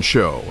television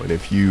show, and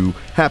if you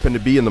happen to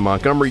be in the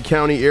Montgomery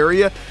County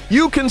area,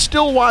 you can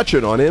still watch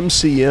it on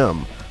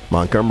MCM.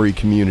 Montgomery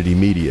Community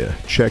Media.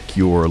 Check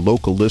your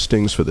local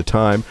listings for the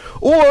time,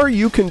 or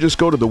you can just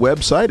go to the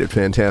website at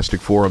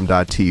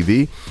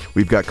fantasticforum.tv.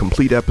 We've got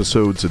complete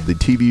episodes of the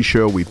TV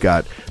show. We've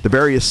got the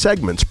various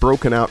segments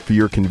broken out for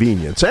your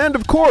convenience. And,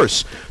 of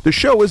course, the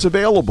show is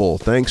available,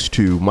 thanks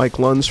to Mike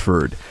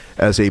Lunsford,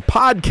 as a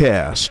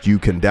podcast. You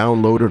can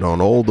download it on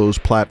all those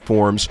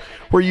platforms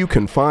where you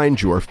can find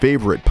your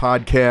favorite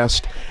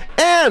podcast.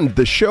 And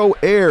the show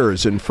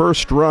airs in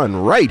first run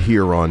right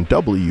here on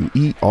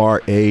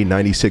WERA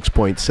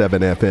 96.7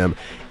 FM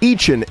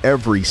each and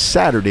every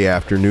Saturday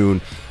afternoon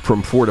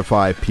from 4 to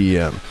 5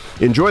 p.m.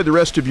 Enjoy the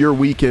rest of your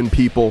weekend,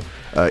 people.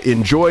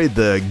 Enjoy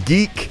the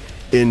geek.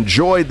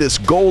 Enjoy this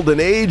golden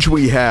age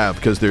we have,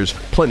 because there's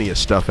plenty of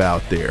stuff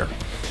out there.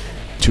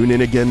 Tune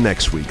in again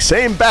next week.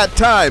 Same bat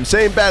time,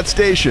 same bat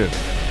station.